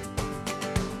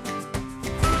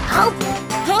 Hop,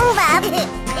 hang Bob.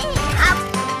 Hop.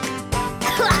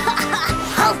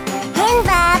 Hop, hang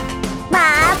Bob.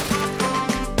 Bob.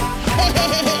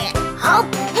 Hop,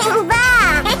 hang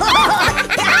Bob.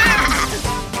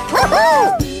 Woohoo!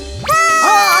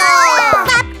 Oh!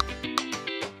 Bob.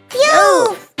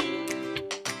 Phew!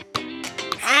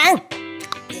 Huh?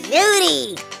 Beauty!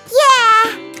 Yeah!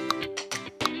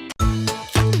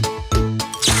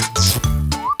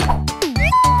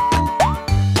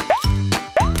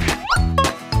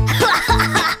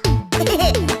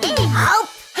 Hop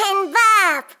and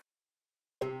Bob!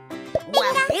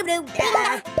 Wah-doo-doo-da!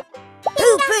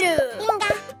 Hoo-poo-doo!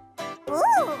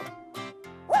 Ooh!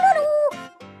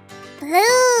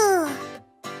 Blue!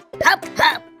 Hop,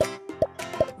 hop!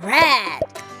 Red!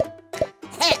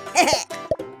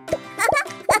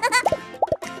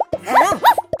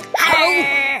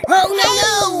 Oh no,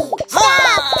 no!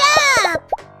 Stop!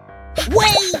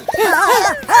 Wait!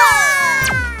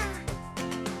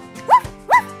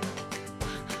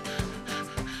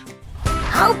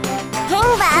 Hop, hang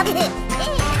Bob.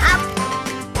 Hop.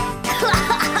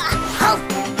 Hop,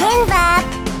 hang Bob.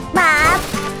 Bob.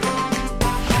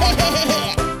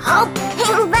 Hop,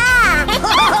 hang Bob.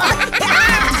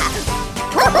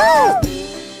 Woohoo!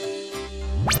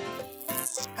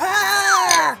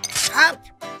 Hop.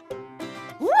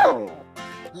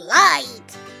 Light.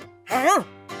 Huh?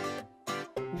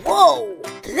 Whoa,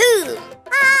 blue.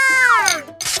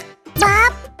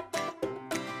 Bob.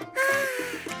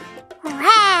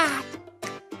 Red.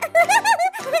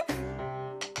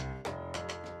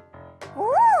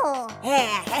 Ooh.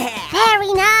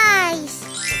 Very nice.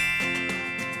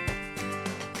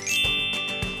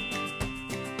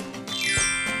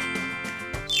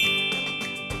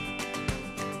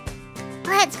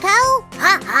 Let's go.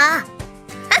 Ha-ha.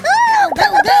 Go, go,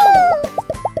 go.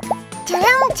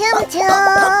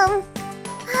 Tum-tum-tum.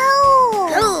 Oh.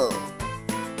 Cool.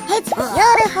 It's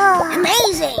beautiful.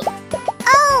 Amazing.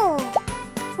 Oh.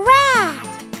 Red.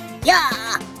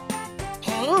 Yeah.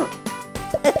 Pink.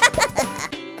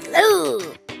 Blue.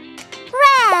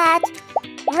 Red.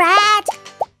 Red.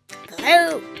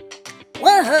 Blue.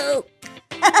 Woohoo.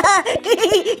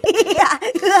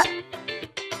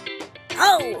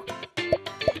 Oh.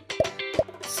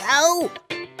 So.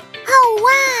 Oh,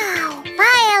 wow.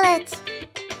 Violet.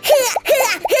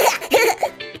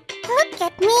 Look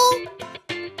at me.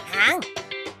 Huh?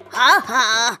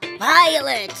 Ha-ha.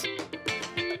 Violet.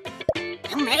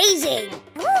 Amazing!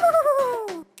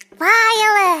 Ooh,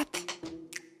 Violet!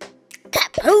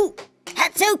 Kapoo!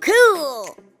 That's so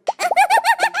cool!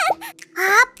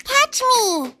 Hop, catch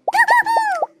me!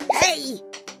 Hey!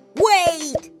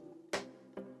 Wait!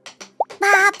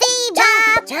 Bobby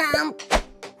Bob! Jump!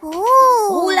 Ooh!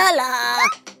 Ooh la la!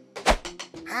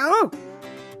 Huh?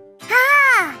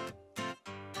 Ha!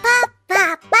 Bop,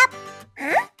 bop, bop!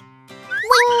 Huh?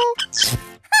 Wing!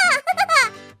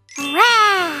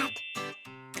 Red!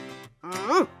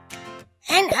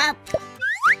 And up.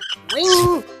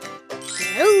 Wing.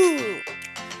 Blue.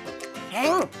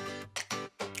 Hang.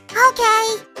 Okay.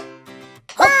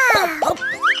 Hop, hop, hop.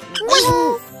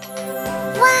 Wing.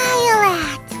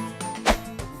 Violet.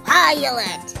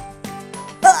 Violet.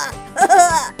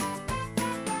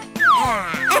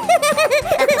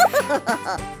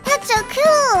 That's so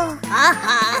cool.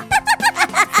 Uh-huh.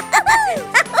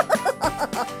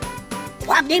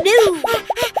 Wop-de-doo.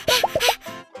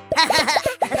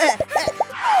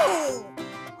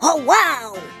 Oh,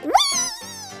 wow!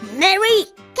 Mary!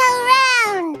 Go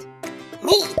round!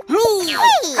 Me!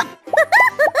 Hey!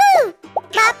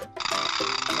 Pop!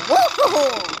 Woohoo!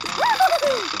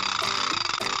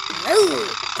 Blue!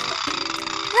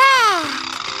 Red!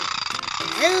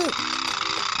 Blue!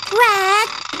 Red!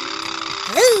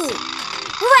 Blue!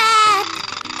 Red!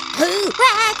 Blue!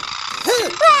 Red! Blue!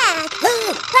 Red!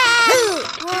 Blue! Red!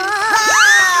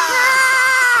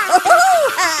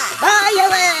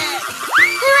 Violet!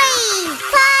 Hooray!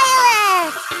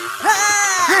 Violet!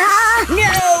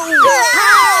 No!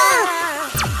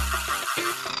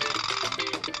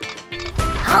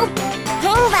 Hop,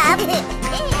 hang Bob.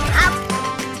 Hop.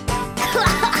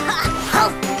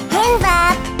 Hop, hang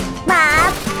Bob.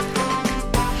 Bob.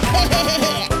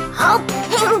 Hop,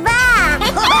 hang Bob.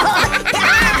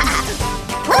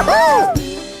 Woohoo!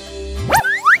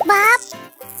 Bob.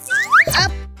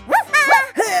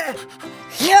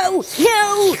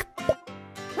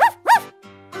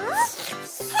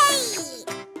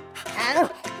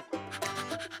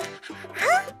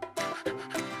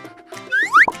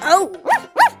 Oh!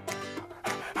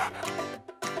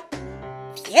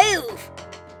 Phew!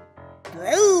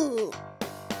 Blue!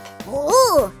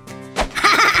 Ooh!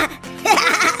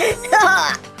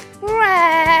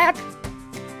 Red.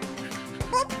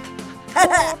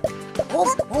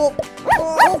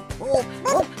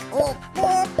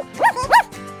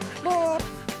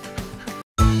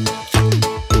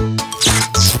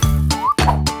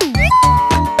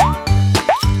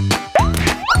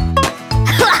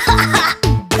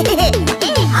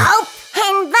 Hop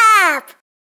and bop!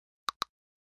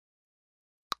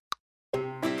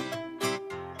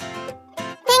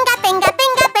 Binga, binga,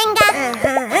 binga, binga.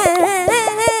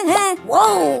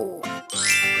 Whoa!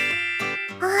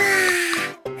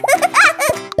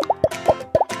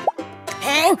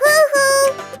 Huh? Woohoo.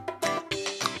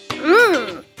 Mmm!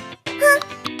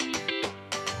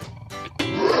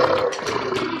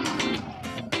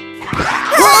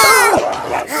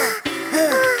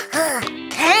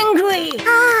 Angry!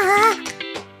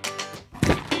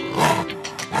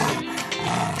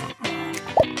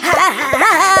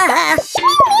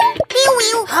 Pew,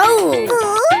 pew. Oh!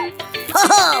 Ooh.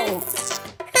 Oh!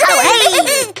 Oh,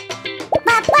 hey!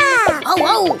 Papa. Oh,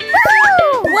 oh!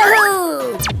 Woo.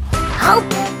 Woohoo! Hop!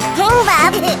 Hang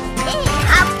Bob.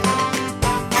 Hop!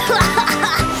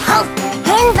 Hop!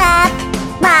 Hang Bob.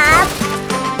 Bob.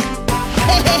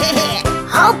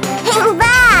 Hop! Hang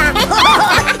Bob.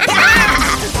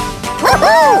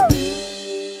 Woohoo.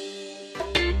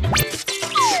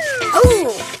 Oh!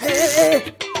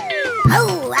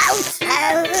 Oh, ouch!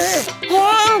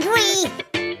 Angry.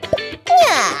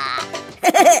 Yeah.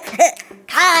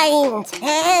 Kind!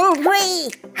 Angry!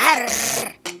 Arr.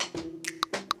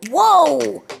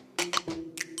 Whoa!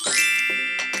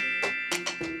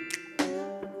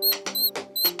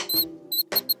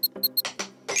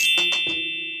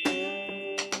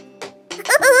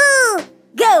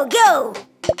 Go, go!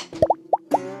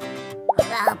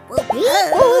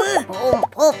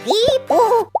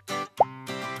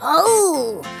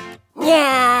 Oh!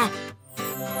 Yeah!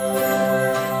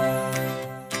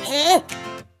 Huh?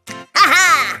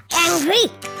 Aha! Angry!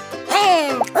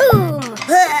 And boom!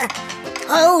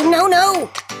 Oh, no, no!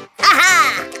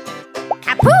 Aha!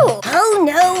 Kapoo! Oh,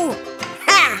 no!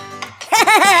 Ha!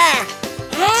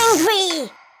 Angry!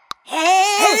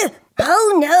 Oh,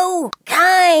 no!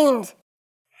 Kind!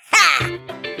 Ha!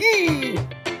 Mm.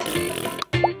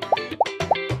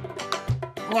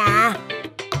 Yeah.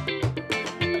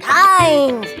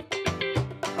 Kind!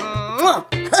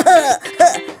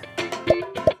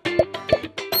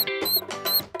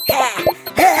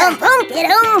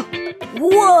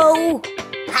 Whoa!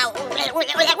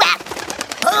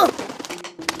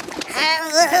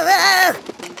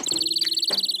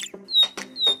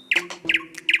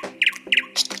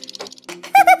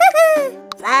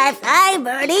 Fly, fly,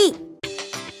 birdie!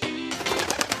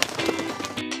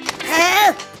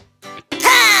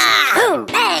 Boom,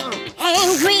 bang!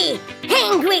 Angry!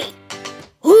 Angry!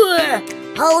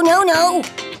 Oh, no, no!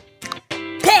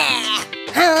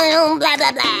 Blah,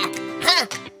 blah, blah! Huh?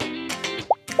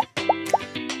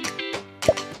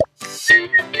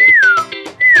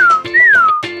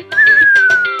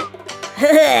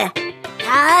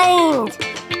 Kind!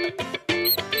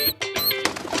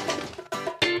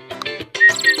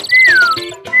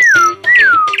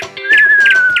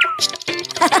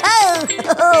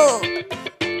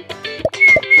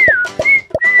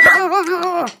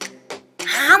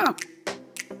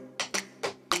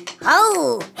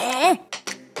 Oh, eh?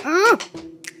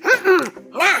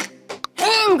 Nah,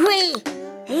 angry.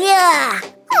 Yeah.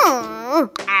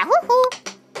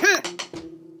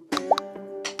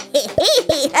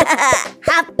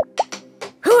 Hop.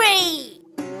 Hooray!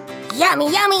 Yummy,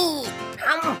 yummy.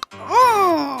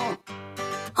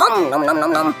 Nom nom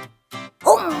nom nom.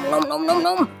 Nom nom nom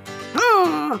nom.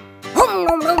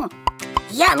 Nom nom.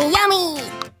 Yummy, yummy.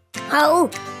 Oh,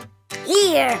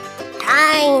 here.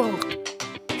 Kind.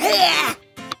 Here.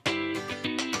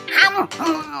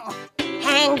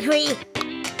 Angry.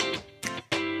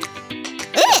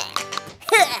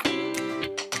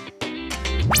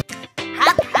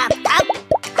 Hop, hop, hop.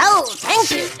 Oh,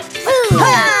 thank you.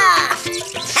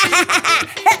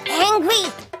 Angry.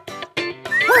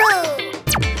 Whoa.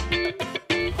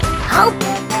 Hop.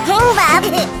 Hang Bob.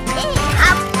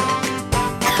 Hop.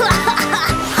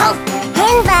 Hop.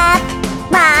 Hang Bob.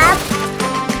 Bob.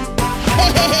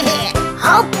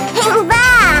 Hop. Hang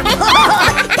Bob.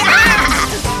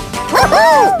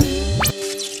 Woohoo.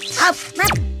 Hop.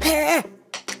 Hop.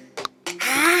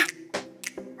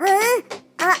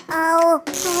 Uh-oh.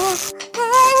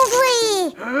 Angry.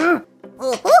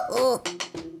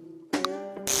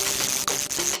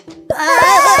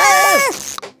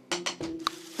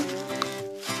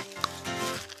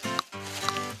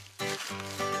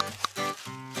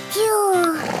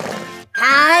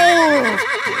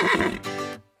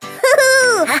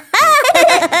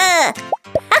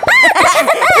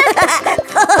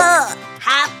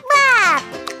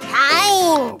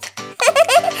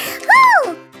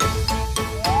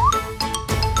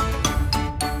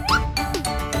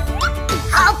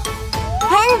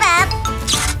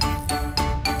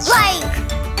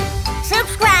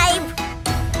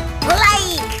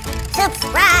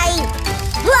 subscribe.